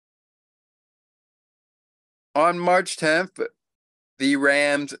 On March 10th, the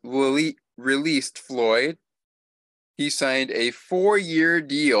Rams released Floyd. He signed a 4-year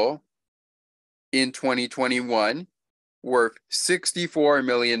deal in 2021 worth $64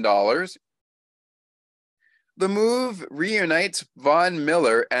 million. The move reunites Von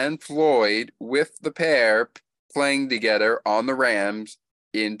Miller and Floyd, with the pair playing together on the Rams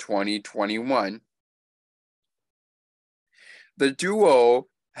in 2021. The duo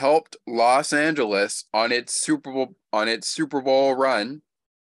helped Los Angeles on its Super Bowl run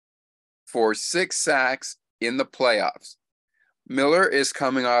for 6 sacks in the playoffs. Miller is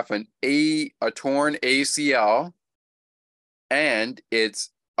coming off a torn ACL, and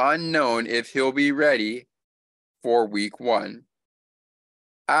it's unknown if he'll be ready for Week 1.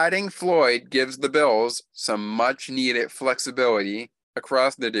 Adding Floyd gives the Bills some much-needed flexibility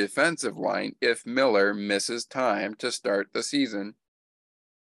across the defensive line if Miller misses time to start the season.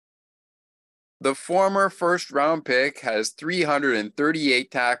 The former first-round pick has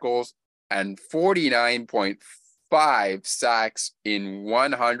 338 tackles and 49.5 sacks in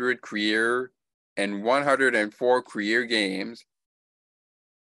 104 career games.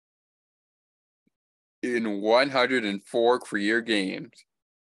 In 104 career games.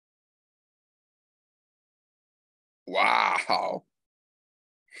 Wow.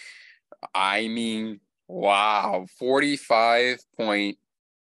 I mean, wow.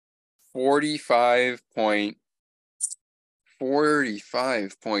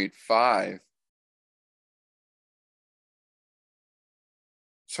 45.5.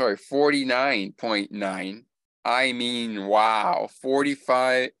 Sorry, 49.9. I mean, wow.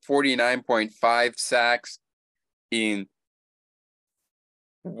 49.5 sacks in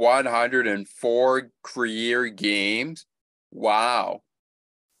 104 career games. Wow.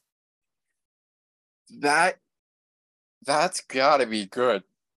 That's gotta be good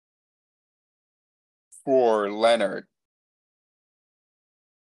for Leonard.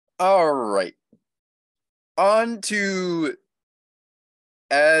 All right. On to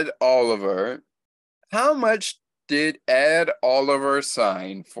Ed Oliver. How much did Ed Oliver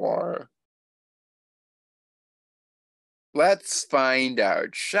sign for? Let's find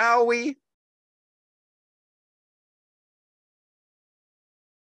out, shall we?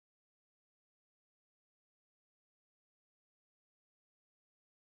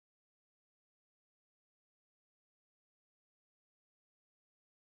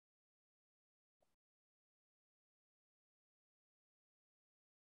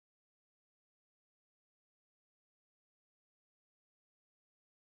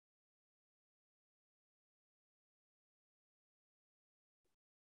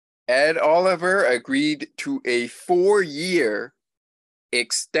 Ed Oliver agreed to a 4-year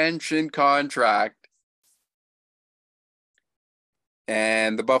extension contract,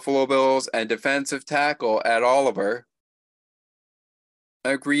 and the Buffalo Bills and defensive tackle Ed Oliver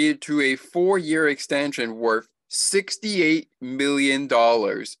agreed to a 4-year extension worth $68 million.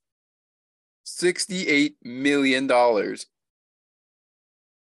 $68 million.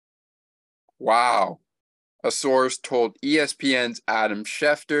 Wow. A source told ESPN's Adam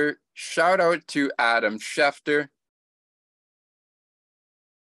Schefter. Shout out to Adam Schefter.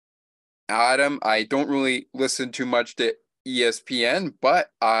 Adam, I don't really listen too much to ESPN, but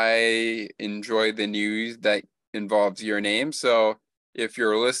I enjoy the news that involves your name. So if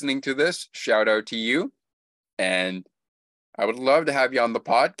you're listening to this, shout out to you. And I would love to have you on the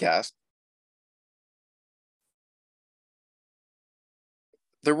podcast.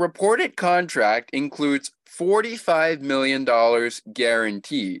 The reported contract includes $45 million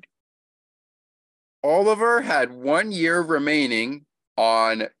guaranteed. Oliver had 1 year remaining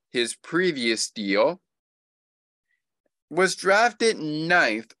on his previous deal, was drafted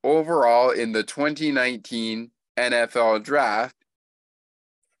 9th overall in the 2019 NFL Draft.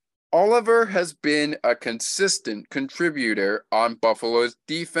 Oliver has been a consistent contributor on Buffalo's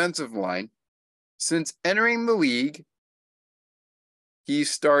defensive line since entering the league. He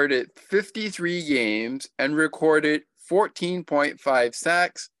started 53 games and recorded 14.5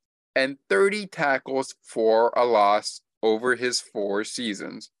 sacks and 30 tackles for a loss over his 4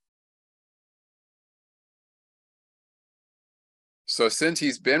 seasons. So since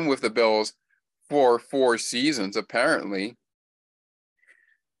he's been with the Bills for 4 seasons, apparently,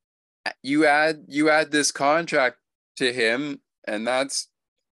 you add this contract to him, and that's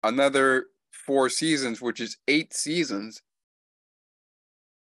another 4 seasons, which is 8 seasons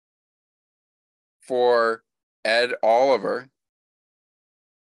for Ed Oliver.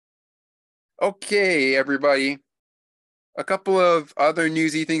 Okay, everybody. A couple of other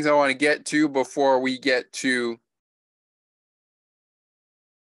newsy things I want to get to before we get to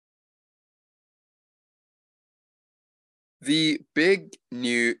the big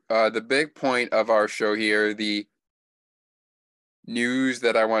point of our show here, the news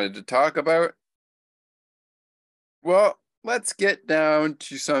that I wanted to talk about. Well, let's get down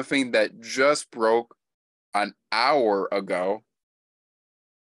to something that just broke an hour ago.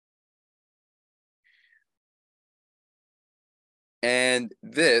 And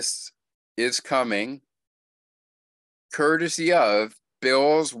this is coming courtesy of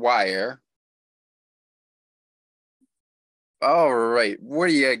Bills Wire. All right, what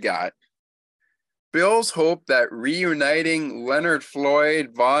do you got? Bills hope that reuniting Leonard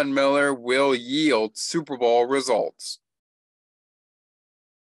Floyd, Von Miller will yield Super Bowl results.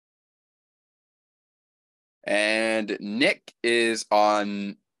 And Nick is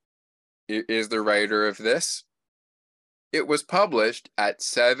the writer of this. It was published at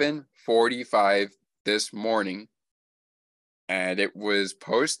 7:45 this morning, and it was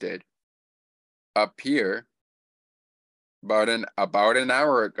posted up here about an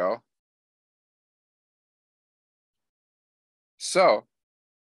hour ago. So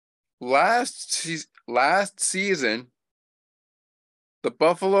last season, the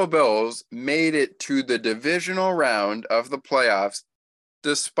Buffalo Bills made it to the divisional round of the playoffs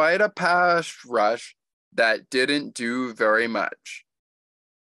despite a pass rush that didn't do very much.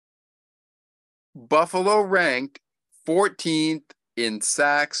 Buffalo ranked 14th in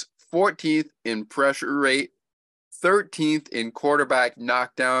sacks, 14th in pressure rate, 13th in quarterback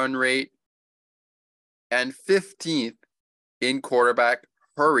knockdown rate, and 15th in quarterback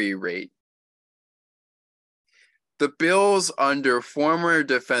hurry rate. The Bills, under former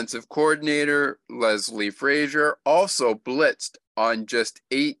defensive coordinator Leslie Frazier, also blitzed on just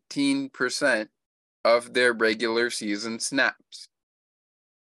 18% of their regular season snaps,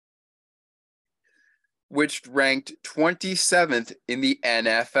 which ranked 27th in the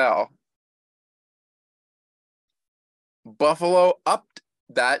NFL. Buffalo upped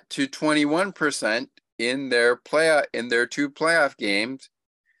that to 21% in their two playoff games,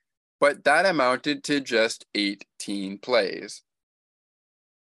 but that amounted to just 18 plays.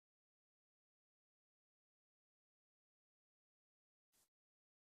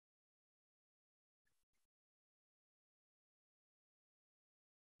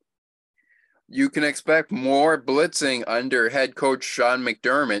 You can expect more blitzing under head coach Sean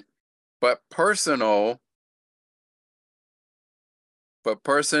McDermott, but personnel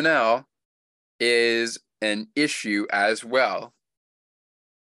is an issue as well.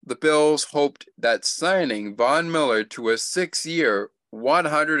 The Bills hoped that signing Von Miller to a 6-year,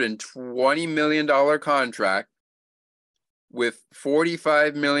 $120 million contract with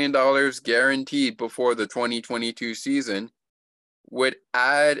 $45 million guaranteed before the 2022 season would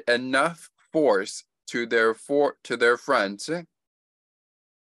add enough force to their fronts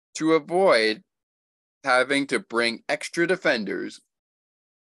to avoid having to bring extra defenders.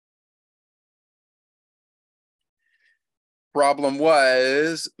 Problem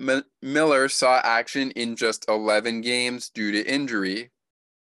was, Miller saw action in just 11 games due to injury,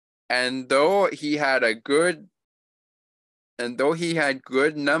 and though he had good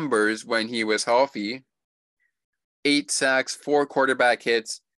numbers when he was healthy, 8 sacks, 4 quarterback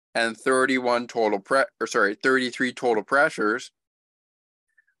hits, and 33 total pressures,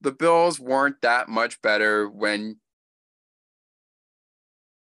 the Bills weren't that much better when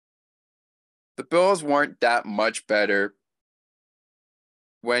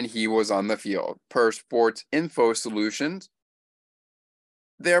he was on the field. Per Sports Info Solutions,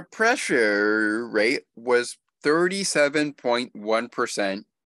 their pressure rate was 37.1%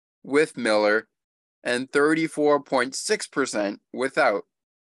 with Miller and 34.6% without.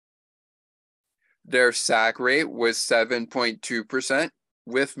 Their sack rate was 7.2%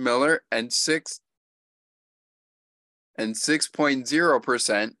 with Miller and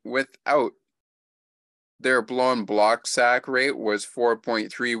 6.0% without. Their blown block sack rate was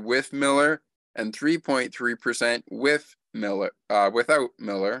 4.3% with Miller and 3.3% with without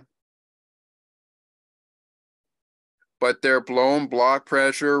Miller. But their blown block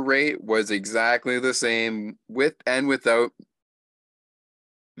pressure rate was exactly the same with and without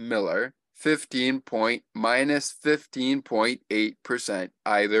Miller, minus 15.8%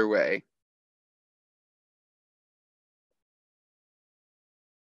 either way.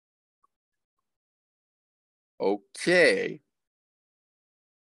 Okay.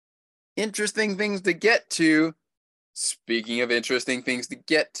 Interesting things to get to. Speaking of interesting things to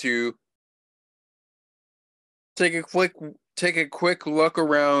get to, take a quick look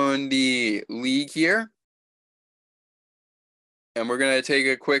around the league here. And we're going to take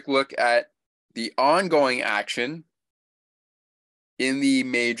a quick look at the ongoing action in the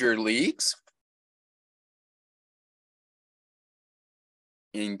major leagues,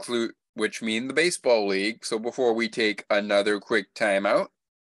 which mean the baseball league. So before we take another quick timeout,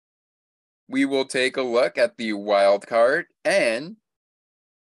 we will take a look at the wild card and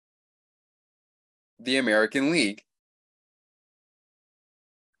the American League.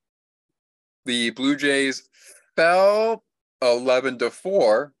 The Blue Jays fell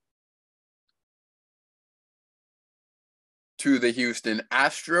 11-4 to the Houston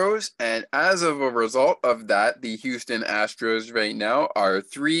Astros, and as of a result of that, the Houston Astros right now are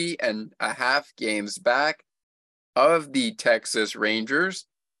 3.5 games back of the Texas Rangers.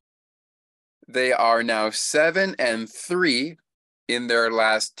 They are now 7-3 in their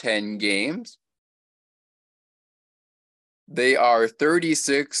last 10 games. They are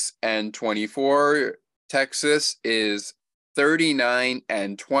 36-24. Texas is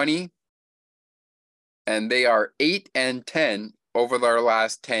 39-20. And they are 8-10 over their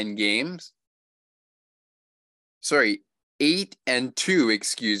last 10 games. Sorry, 8-2,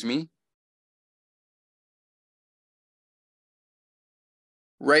 excuse me.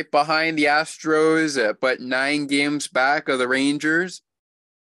 Right behind the Astros, but 9 games back of the Rangers,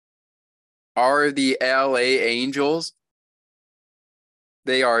 are the LA Angels.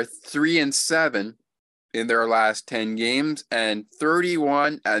 They are 3-7 in their last 10 games and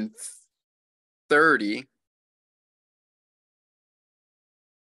 31-30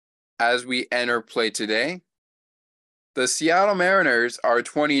 as we enter play today. The Seattle Mariners are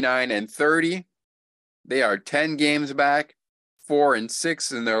 29-30. They are 10 games back,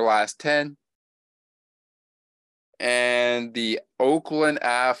 4-6 in their last 10. And the Oakland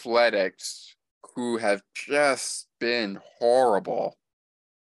Athletics, who have just been horrible.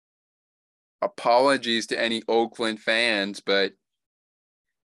 Apologies to any Oakland fans, but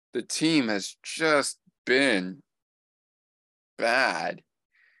the team has just been bad.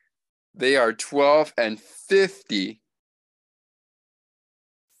 They are 12-50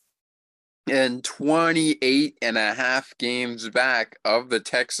 and 28.5 games back of the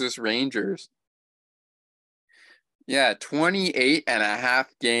Texas Rangers. Yeah, 28.5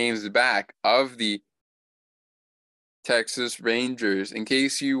 games back of the Texas Rangers. In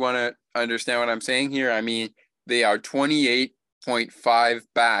case you want to understand what I'm saying here, I mean, they are 28.5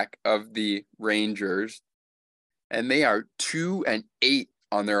 back of the Rangers, and they are 2-8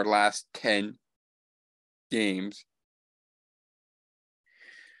 on their last 10 games.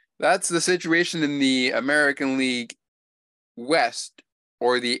 That's the situation in the American League West,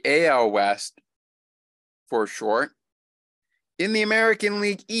 or the AL West for short. In the American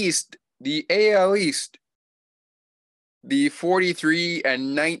League East, the AL East, the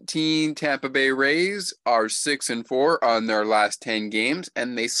 43-19 Tampa Bay Rays are 6-4 on their last 10 games,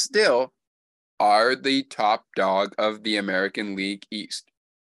 and they still are the top dog of the American League East.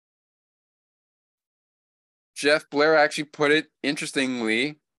 Jeff Blair actually put it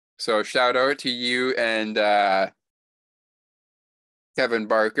interestingly, so shout out to you and Kevin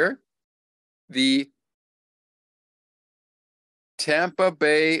Barker. The Tampa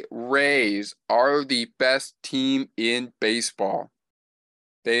Bay Rays are the best team in baseball.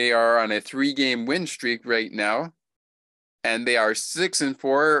 They are on a 3-game win streak right now, and they are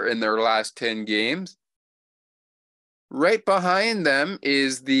 6-4 in their last 10 games. Right behind them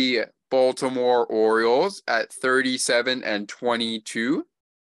is the Baltimore Orioles at 37-22.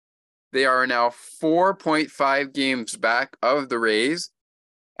 They are now 4.5 games back of the Rays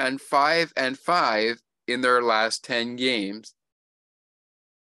and 5-5 in their last 10 games.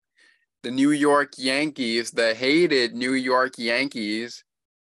 The New York Yankees, the hated New York Yankees.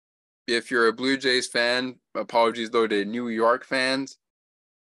 If you're a Blue Jays fan, apologies though to New York fans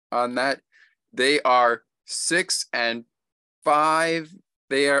on that. They are 6-5.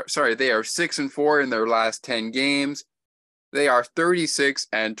 They are 6-4 in their last 10 games. They are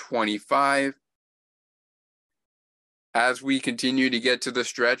 36-25. As we continue to get to the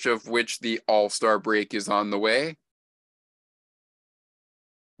stretch of which the All-Star break is on the way,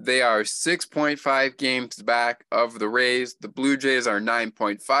 they are 6.5 games back of the Rays. The Blue Jays are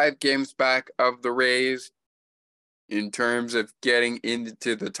 9.5 games back of the Rays in terms of getting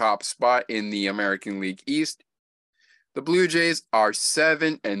into the top spot in the American League East. The Blue Jays are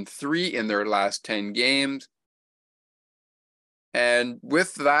 7-3 in their last 10 games. And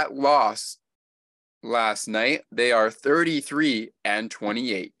with that loss last night, they are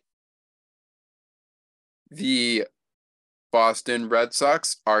 33-28. The Boston Red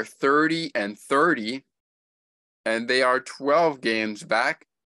Sox are 30-30, and they are 12 games back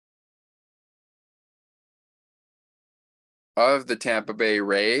of the Tampa Bay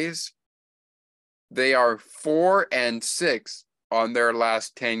Rays. They are 4-6 on their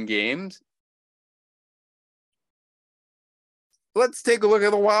last 10 games. Let's take a look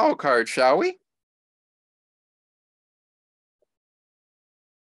at the wild card, shall we?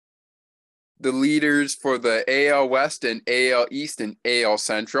 The leaders for the AL West and AL East and AL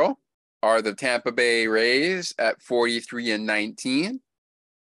Central are the Tampa Bay Rays at 43-19.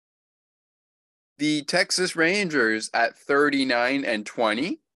 The Texas Rangers at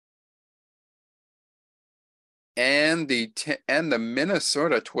 39-20. And the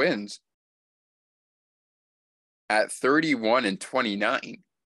Minnesota Twins at 31-29.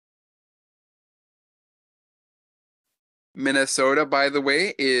 Minnesota, by the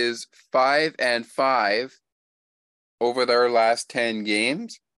way, is 5-5 over their last 10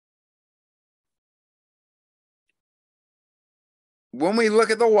 games. When we look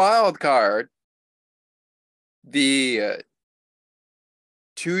at the wild card, the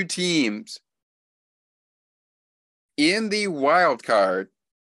two teams in the wild card,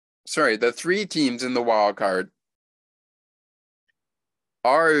 the 3 teams in the wild card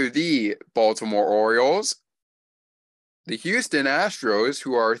are the Baltimore Orioles, the Houston Astros,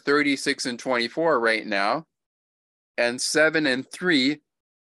 who are 36-24 right now, and 7-3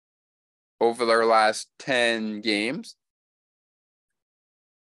 over their last 10 games.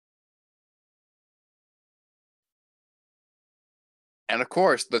 And of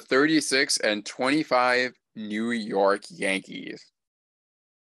course, the 36-25 New York Yankees.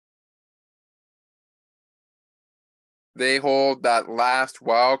 They hold that last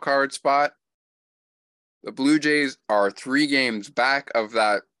wild card spot. The Blue Jays are 3 games back of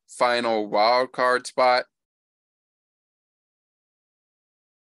that final wild card spot.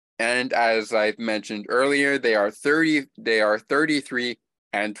 And as I've mentioned earlier, they are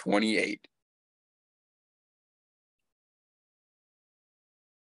 33-28.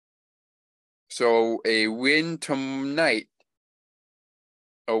 So a win tonight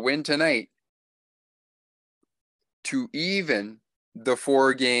to even the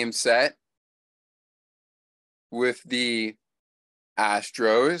 4-game set with the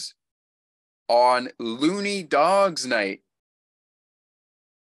Astros on Looney Dogs night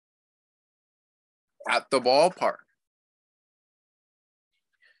at the ballpark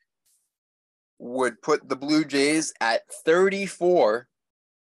would put the Blue Jays at 34-28.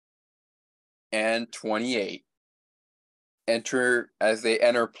 Enter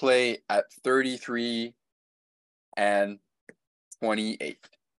play at 33-28.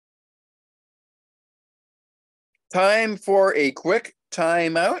 Time for a quick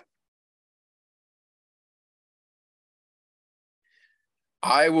timeout.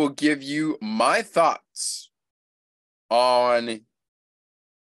 I will give you my thoughts on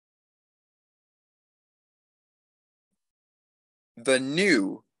the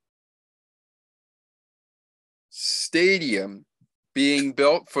new stadium being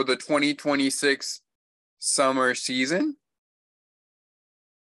built for the 2026 summer season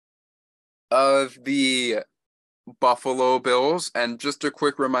of the Buffalo Bills. And just a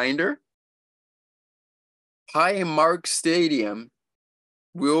quick reminder, Highmark Stadium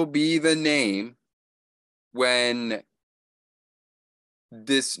will be the name when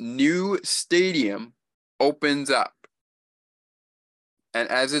this new stadium opens up. And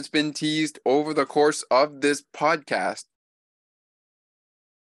as it's been teased over the course of this podcast,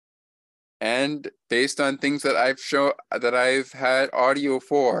 and based on things that I've had audio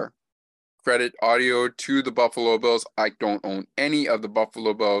for, credit audio to the Buffalo Bills. I don't own any of the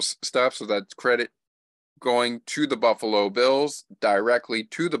Buffalo Bills stuff, so that's credit going to the Buffalo Bills, directly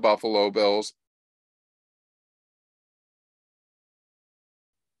to the Buffalo Bills.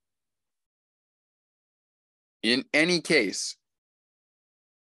 In any case,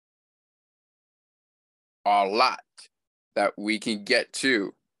 a lot that we can get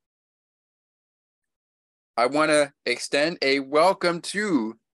to. I want to extend a welcome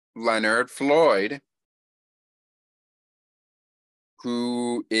to Leonard Floyd,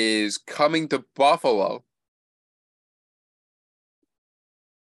 who is coming to Buffalo.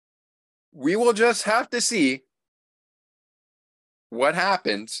 We will just have to see what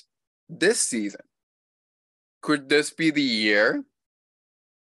happens this season. Could this be the year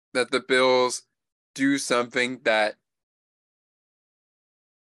that the Bills do something that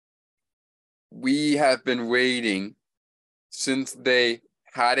we have been waiting since they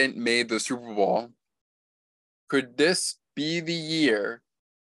hadn't made the Super Bowl? Could this be the year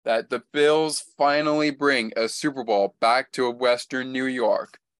that the Bills finally bring a Super Bowl back to Western New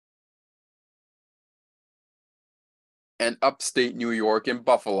York and upstate New York in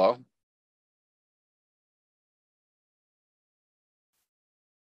Buffalo?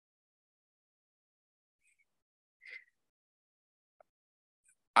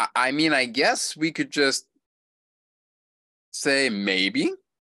 I mean, I guess we could just say maybe.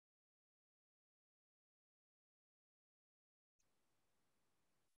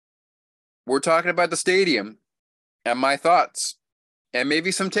 We're talking about the stadium and my thoughts and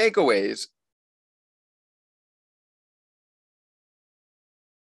maybe some takeaways.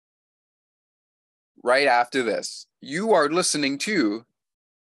 Right after this, you are listening to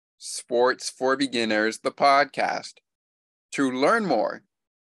Sports for Beginners, the podcast. To learn more,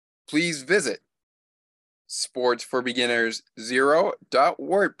 please visit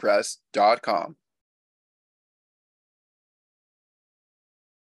sportsforbeginners0.wordpress.com.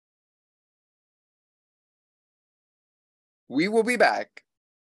 We will be back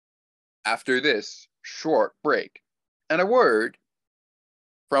after this short break and a word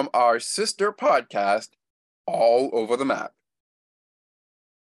from our sister podcast, All Over the Map.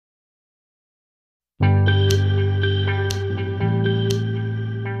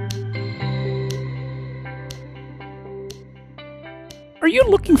 Are you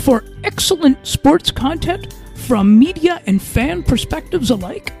looking for excellent sports content from media and fan perspectives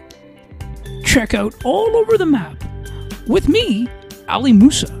alike? Check out All Over the Map with me, Ali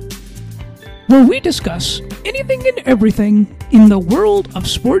Musa, where we discuss anything and everything in the world of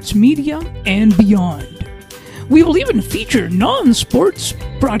sports media and beyond. We will even feature non-sports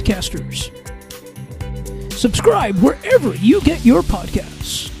broadcasters. Subscribe wherever you get your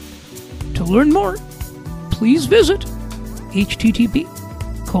podcasts. To learn more, please visit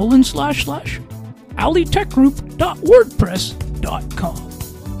http://alitechgroup.wordpress.com.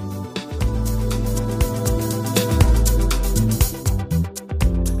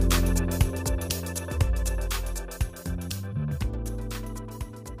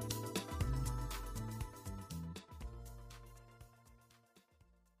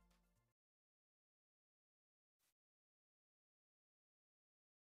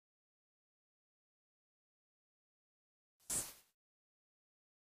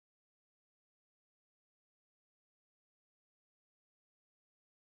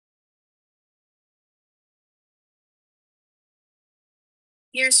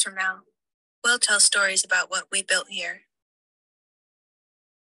 Years from now, we'll tell stories about what we built here.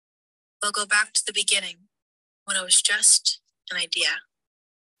 We'll go back to the beginning, when it was just an idea.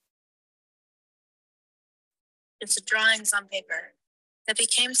 It's the drawings on paper that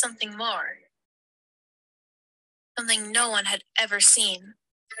became something more. Something no one had ever seen.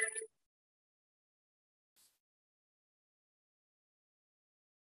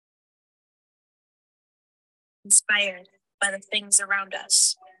 Inspired by the things around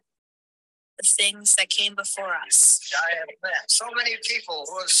us. The things that came before us. I have met so many people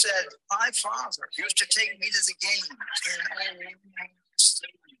who have said, my father used to take me to the game.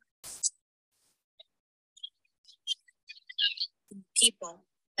 People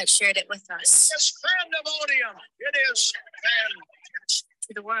that shared it with us. It's pandemonium. It is fantastic.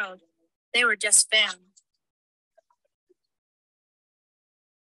 To the world, they were just fans.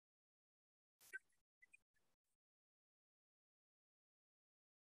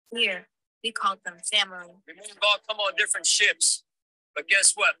 Here, we called them family. We may have all come on different ships, but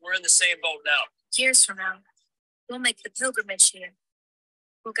guess what? We're in the same boat now. Years from now, we'll make the pilgrimage here.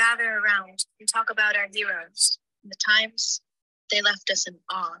 We'll gather around and talk about our heroes and the times they left us in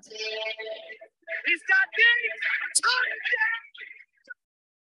awe. He's got game.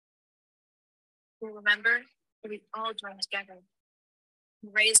 We'll remember that we all joined together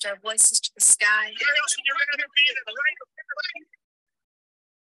and raised our voices to the sky. Where else would you rather be than right up there?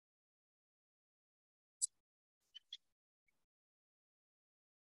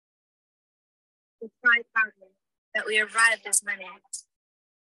 We cry proudly that we arrived as many,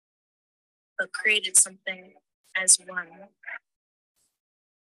 but created something as one.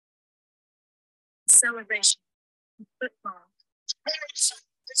 Celebration of football.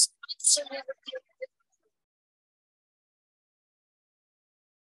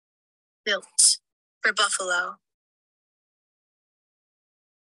 Built for Buffalo.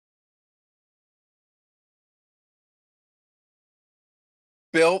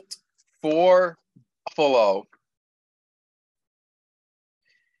 Built for Buffalo.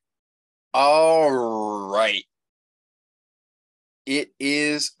 All right. It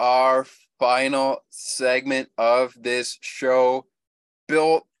is our final segment of this show,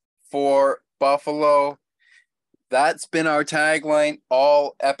 Built for Buffalo. That's been our tagline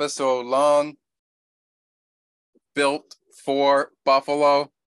all episode long. Built for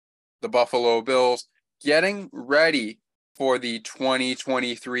Buffalo, the Buffalo Bills, getting ready for the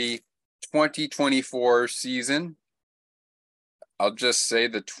 2023-2024 season. I'll just say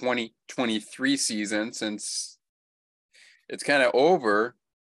the 2023 season, since it's kind of over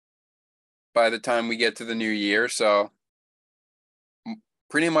by the time we get to the new year. So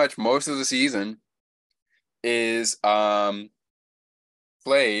pretty much most of the season is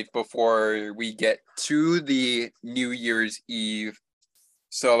played before we get to the New Year's Eve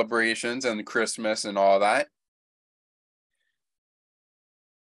celebrations and Christmas and all that.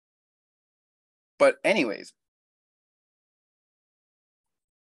 But anyways,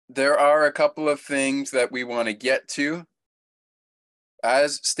 there are a couple of things that we want to get to,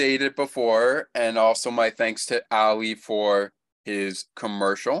 as stated before, and also my thanks to Ali for his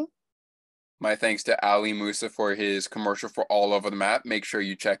commercial. My thanks to Ali Musa for his commercial for All Over the Map. Make sure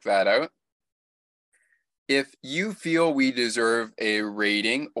you check that out. If you feel we deserve a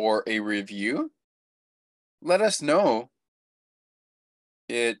rating or a review, let us know.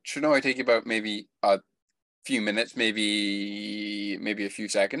 It should only take you about maybe a few minutes, maybe a few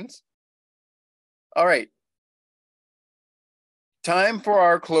seconds. All right. Time for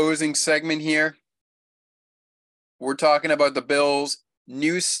our closing segment here. We're talking about the Bills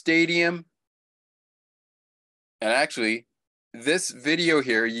new stadium. And actually, this video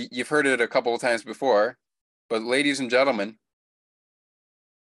here, you've heard it a couple of times before, but ladies and gentlemen,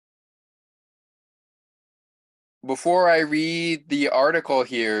 before I read the article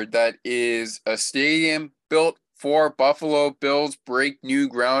here, that is a stadium built for Buffalo Bills break new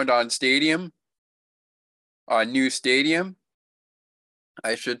ground on new stadium.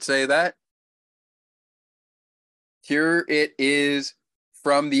 I should say that. Here it is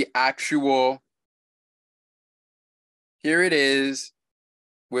from the actual. Here it is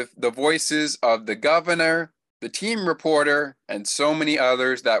with the voices of the governor, the team reporter, and so many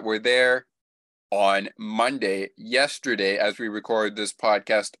others that were there on Monday, yesterday, as we record this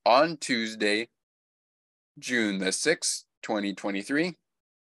podcast on Tuesday, June the 6th, 2023.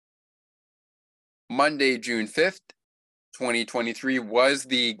 Monday, June 5th, 2023 was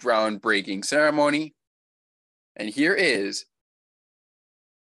the groundbreaking ceremony. And here is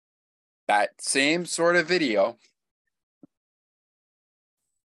that same sort of video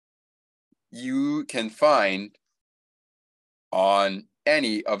you can find on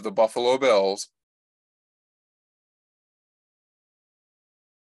any of the Buffalo Bills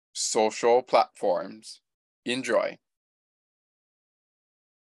social platforms. Enjoy.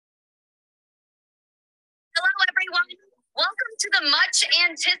 Hello, everyone. Welcome to the much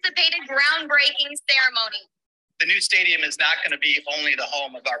anticipated groundbreaking ceremony. The new stadium is not going to be only the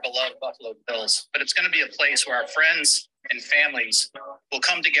home of our beloved Buffalo Bills, but it's going to be a place where our friends and families will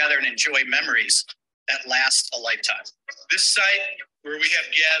come together and enjoy memories that last a lifetime. This site where we have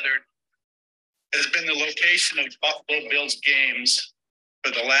gathered has been the location of Buffalo Bills games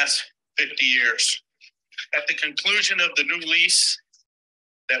for the last 50 years. At the conclusion of the new lease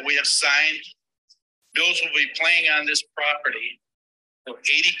that we have signed, Bills will be playing on this property for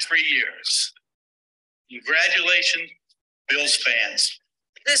 83 years. Congratulations, Bills fans.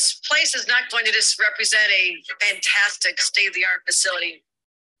 This place is not going to just represent a fantastic state-of-the-art facility.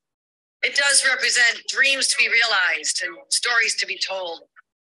 It does represent dreams to be realized and stories to be told.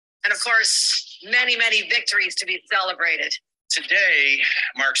 And of course, many, many victories to be celebrated. Today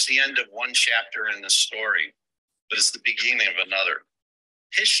marks the end of one chapter in the story, but it's the beginning of another.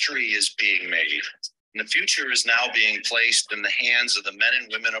 History is being made, and the future is now being placed in the hands of the men and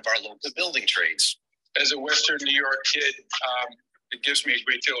women of our local building trades. As a Western New York kid, it gives me a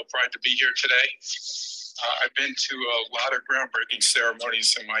great deal of pride to be here today. I've been to a lot of groundbreaking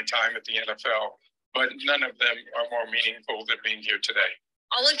ceremonies in my time at the NFL, but none of them are more meaningful than being here today.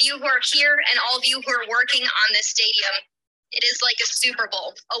 All of you who are here and all of you who are working on this stadium, it is like a Super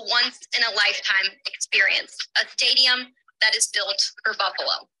Bowl, a once-in-a-lifetime experience, a stadium that is built for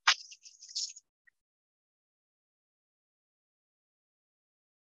Buffalo.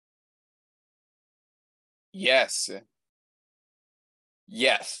 Yes.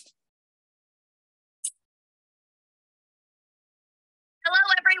 Yes. Hello,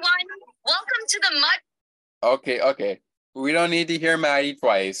 everyone. Welcome to the mud. Okay. We don't need to hear Maddie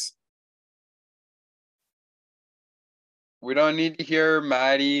twice. We don't need to hear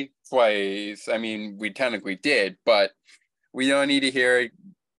Maddie twice. I mean, we technically did, but we don't need to hear it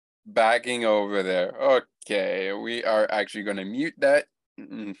backing over there. Okay, we are actually going to mute that.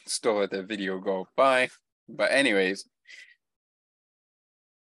 Still let the video go by. But anyways,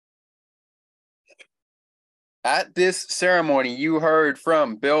 at this ceremony, you heard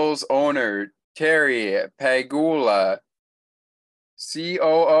from Bills owner Terry Pegula,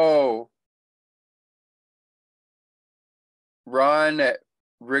 COO Ron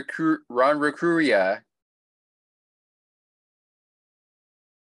Riccuria,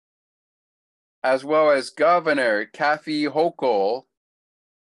 as well as Governor Kathy Hochul,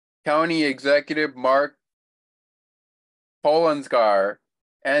 County Executive Mark Polonsky,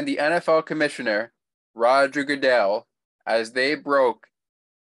 and the NFL Commissioner Roger Goodell, as the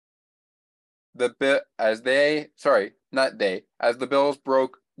Bills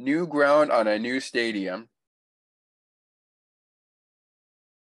broke new ground on a new stadium.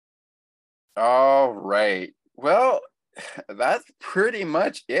 All right. Well, that's pretty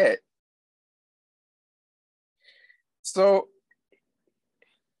much it. So,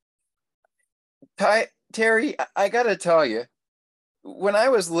 Terry, I gotta tell you, when I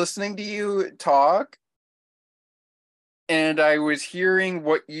was listening to you talk and I was hearing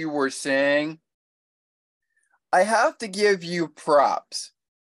what you were saying, I have to give you props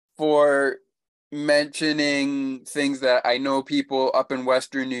for mentioning things that I know people up in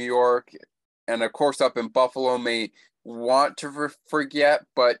Western New York and of course up in Buffalo may want to forget,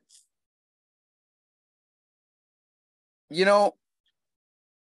 but you know,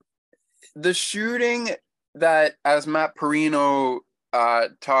 the shooting that, as Matt Perino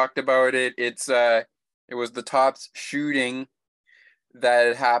talked about it. It was the Tops shooting that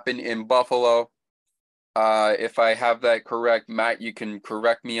had happened in Buffalo. If I have that correct, Matt, you can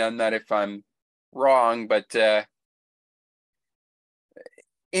correct me on that if I'm wrong, but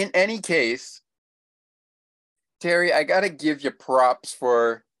in any case, Terry, I gotta give you props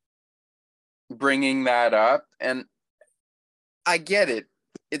for bringing that up, and I get it.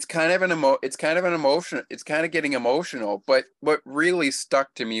 It's kind of getting emotional, but what really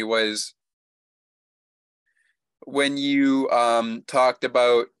stuck to me was when you talked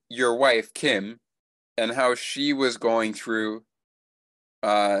about your wife, Kim, and how she was going through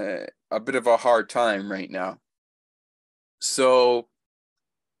a bit of a hard time right now. So,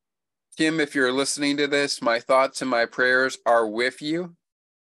 Kim, if you're listening to this, my thoughts and my prayers are with you.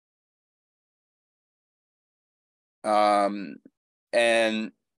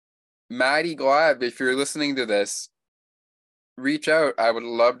 And Maddie Glab, if you're listening to this, reach out. I would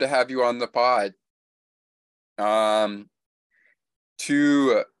love to have you on the pod. To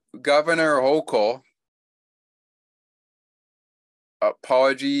Governor Hochul,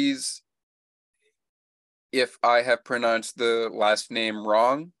 apologies if I have pronounced the last name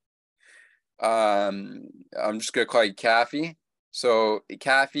wrong. I'm just gonna call you Kathy. So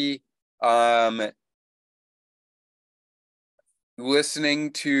Kathy,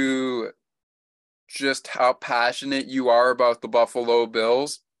 listening to just how passionate you are about the Buffalo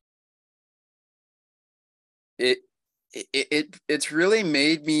Bills, it's really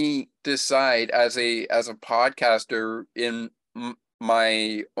made me decide as a podcaster in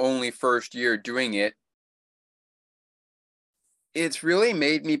my only first year doing it. It's really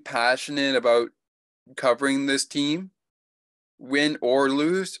made me passionate about covering this team, win or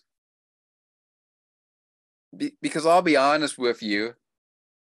lose. Because I'll be honest with you,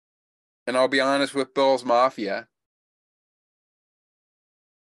 and I'll be honest with Bills Mafia,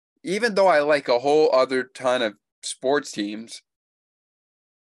 even though I like a whole other ton of sports teams,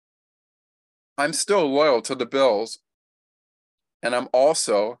 I'm still loyal to the Bills, and I'm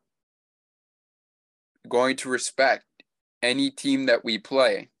also going to respect any team that we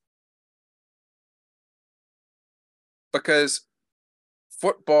play. Because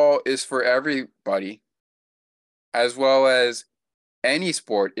football is for everybody, as well as any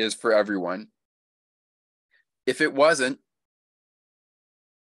sport is for everyone. If it wasn't,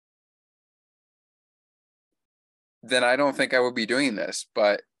 then I don't think I would be doing this,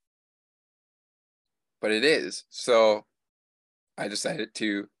 but it is. So I decided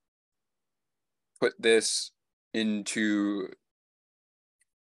to put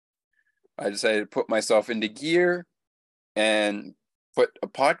myself into gear and put a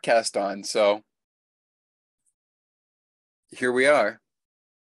podcast on. So here we are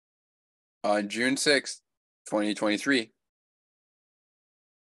on June 6th, 2023.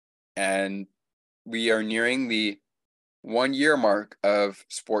 And we are nearing the 1 year mark of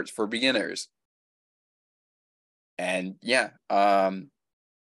Sports for Beginners. And yeah,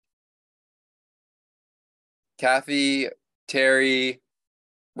 Kathy, Terry,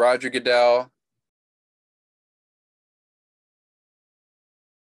 Roger Goodell,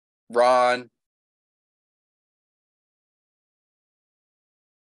 Ron,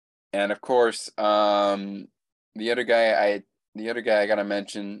 and of course, the other guy I gotta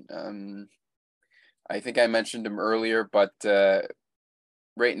mention, I think I mentioned him earlier, but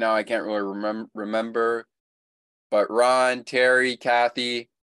right now I can't really remember. But Ron, Terry, Kathy,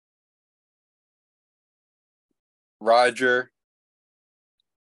 Roger,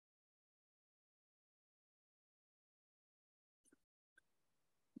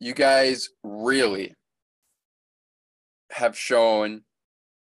 you guys really have shown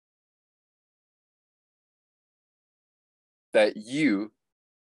that you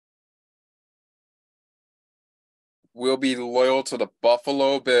will be loyal to the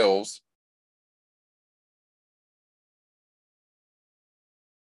Buffalo Bills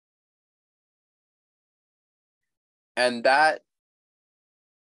and that,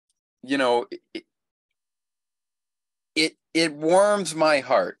 you know, it warms my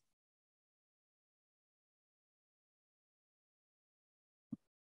heart.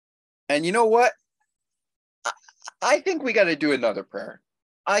 And you know what? I think we got to do another prayer.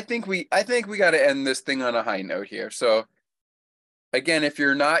 I think we got to end this thing on a high note here. So again, if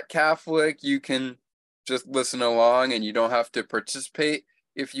you're not Catholic, you can just listen along and you don't have to participate.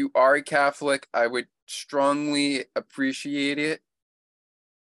 If you are Catholic, I would strongly appreciate it.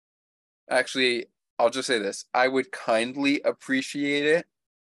 Actually, I'll just say this. I would kindly appreciate it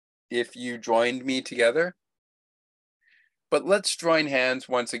if you joined me together. But let's join hands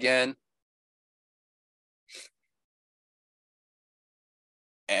once again.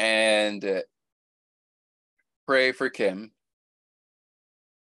 and pray for Kim,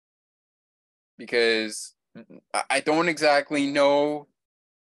 because I don't exactly know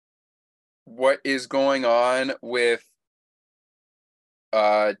what is going on with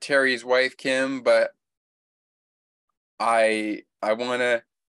Terry's wife Kim, but I want to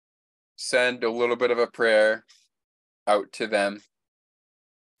send a little bit of a prayer out to them.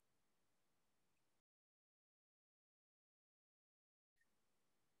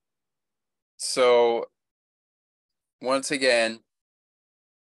 So, once again,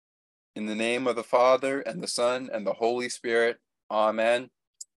 in the name of the Father, and the Son, and the Holy Spirit, Amen.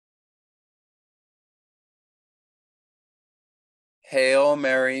 Hail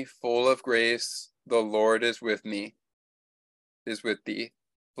Mary, full of grace, the Lord is with thee.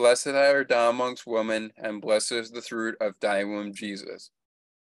 Blessed art thou amongst women, and blessed is the fruit of thy womb, Jesus.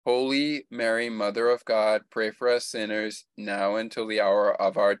 Holy Mary, Mother of God, pray for us sinners, now and till the hour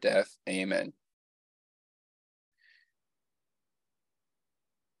of our death. Amen.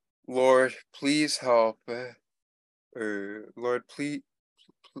 Lord, please help. Lord,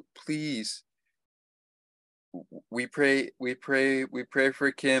 please. We pray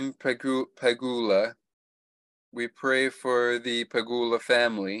for Kim Pegula. We pray for the Pegula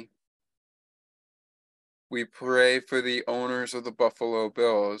family. We pray for the owners of the Buffalo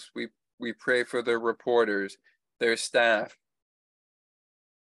Bills. We pray for their reporters, their staff.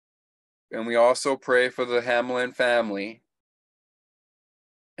 And we also pray for the Hamlin family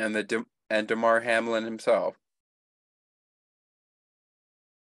and Damar Hamlin himself.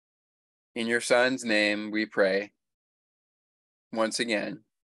 In your Son's name we pray. Once again.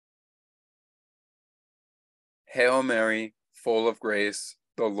 Hail Mary, full of grace,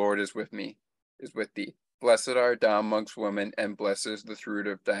 the Lord is with thee. Blessed art thou amongst women, and blessed is the fruit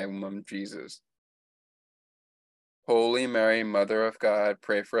of thy womb, Jesus. Holy Mary, Mother of God,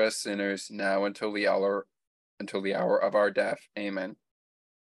 pray for us sinners, now until the hour of our death. Amen.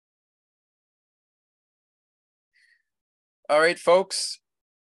 All right, folks,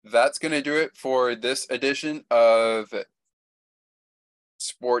 that's going to do it for this edition of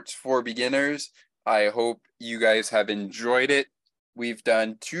Sports for Beginners. I hope you guys have enjoyed it. We've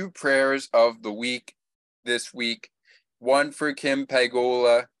done 2 prayers of the week this week, one for Kim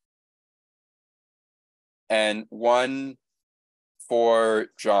Pegula and one for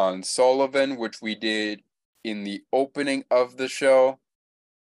John Sullivan, which we did in the opening of the show.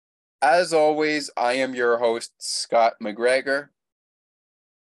 As always, I am your host, Scott McGregor,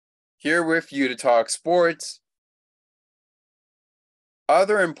 here with you to talk sports,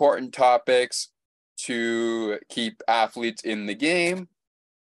 other important topics to keep athletes in the game,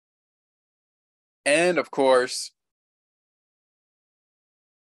 and of course,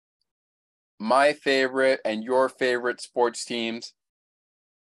 my favorite and your favorite sports teams.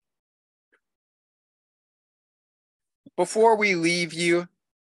 Before we leave you,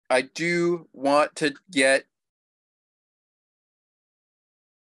 I do want to get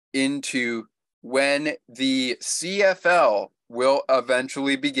into when the CFL will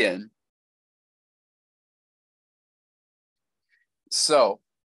eventually begin. So,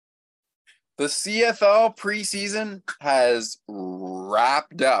 the CFL preseason has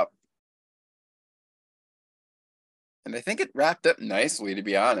wrapped up. And I think it wrapped up nicely, to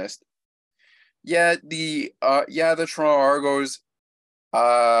be honest. Yeah, the Toronto Argos,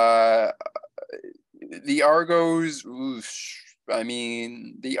 the Argos,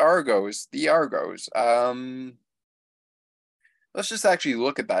 let's just actually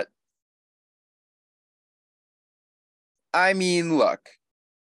look at that. I mean, look,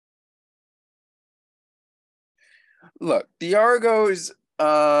 the Argos,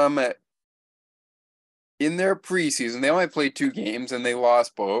 in their preseason, they only played 2 games and they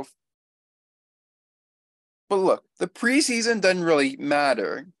lost both. But look, the preseason doesn't really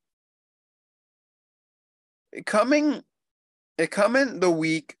matter. Coming the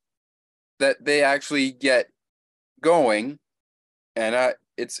week that they actually get going, and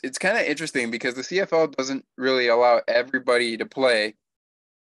it's kind of interesting because the CFL doesn't really allow everybody to play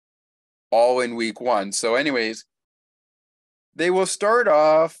all in week 1. So anyways, they will start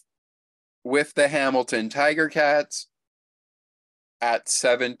off with the Hamilton Tiger Cats at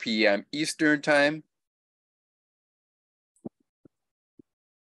 7 p.m. Eastern Time.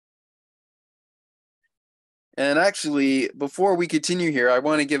 And actually, before we continue here, I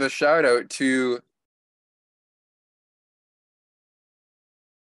want to give a shout out to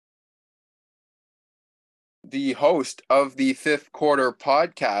the host of the Fifth Quarter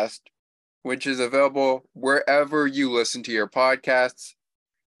podcast, which is available wherever you listen to your podcasts.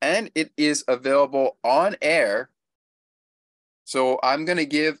 And it is available on air So I'm going to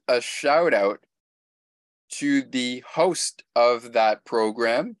give a shout out to the host of that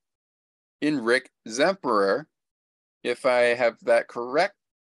program, in Rick Zemperer, if I have that correct.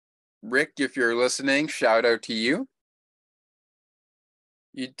 Rick, if you're listening, shout out to you.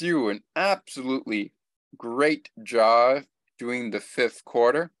 You do an absolutely great job doing the fifth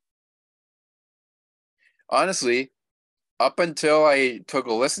quarter. Honestly, up until I took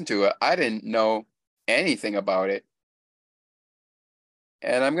a listen to it, I didn't know anything about it.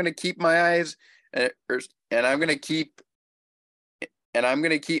 And I'm going to keep my eyes and I'm going to keep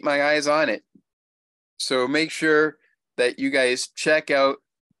my eyes on it. So make sure that you guys check out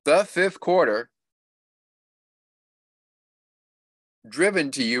the fifth quarter,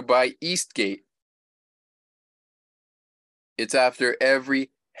 driven to you by Eastgate. It's after every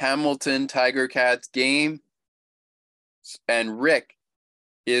Hamilton Tiger Cats game, and Rick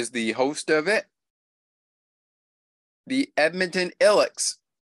is the host of it. The Edmonton Illics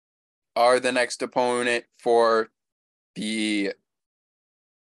are the next opponent for the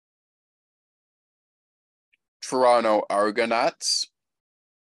Toronto Argonauts.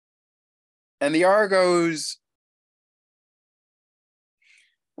 And the Argos,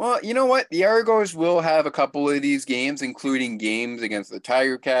 well, you know what? The Argos will have a couple of these games, including games against the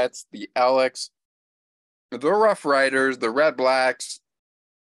Tiger Cats, the Alex, the Rough Riders, the Red Blacks,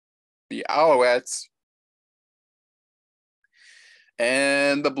 the Alouettes,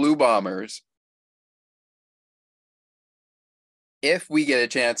 and the Blue Bombers. If we get a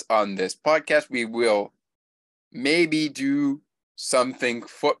chance on this podcast, we will maybe do something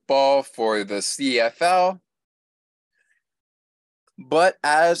football for the CFL. But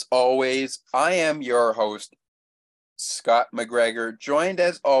as always, I am your host, Scott McGregor, joined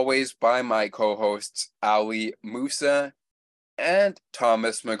as always by my co-hosts, Ali Musa and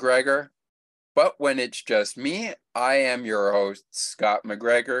Thomas McGregor. But when it's just me, I am your host, Scott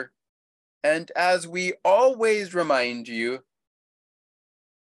McGregor. And as we always remind you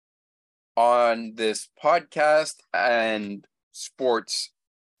on this podcast and Sports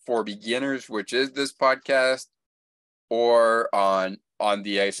for Beginners, which is this podcast, or on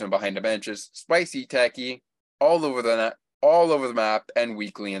the Ice and Behind the Benches, Spicy Techie, all over the map, and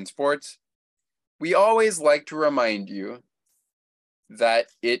Weekly in Sports, we always like to remind you that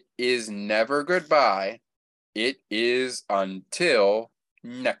it is never goodbye. It is until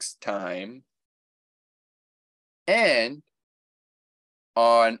next time. And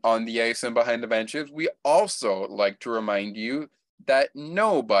on the Ice and Behind the Benches, we also like to remind you that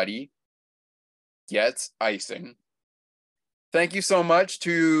nobody gets icing. Thank you so much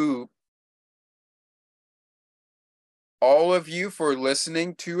to all of you for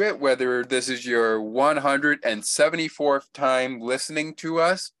listening to it, whether this is your 174th time listening to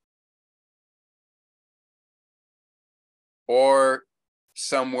us or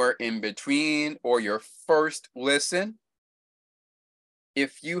somewhere in between, or your first listen.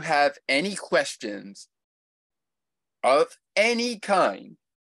 If you have any questions of any kind,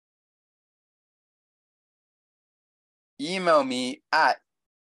 email me at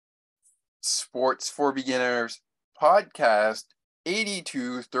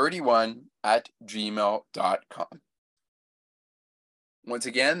sportsforbeginners.podcast8231@gmail.com. Once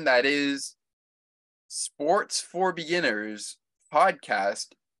again, that is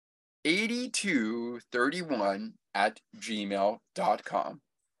sportsforbeginners.podcast8231@gmail.com.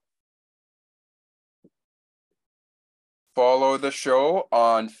 Follow the show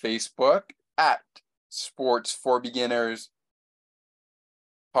on Facebook at Sports for Beginners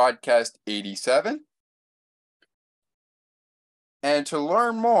Podcast 87. And to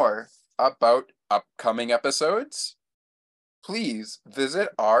learn more about upcoming episodes, please visit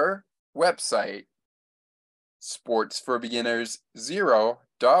our website,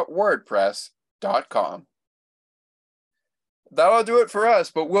 sportsforbeginners0.wordpress.com. That'll do it for us,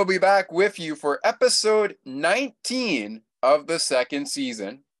 but we'll be back with you for episode 19 of the second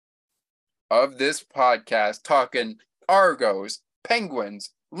season of this podcast, talking Argos,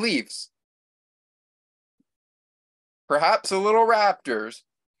 Penguins, Leafs, perhaps a little Raptors,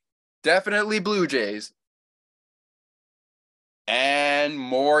 definitely Blue Jays, and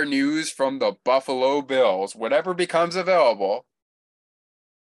more news from the Buffalo Bills, whatever becomes available.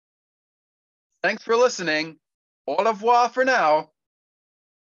 Thanks for listening. Au revoir for now.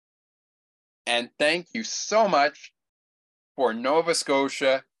 And thank you so much for Nova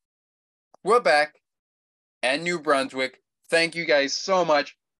Scotia, Quebec, and New Brunswick. Thank you guys so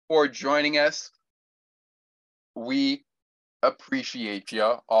much for joining us. We appreciate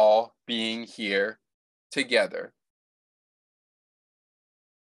you all being here together.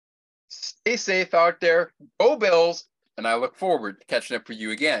 Stay safe out there. Go Bills. And I look forward to catching up with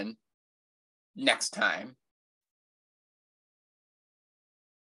you again next time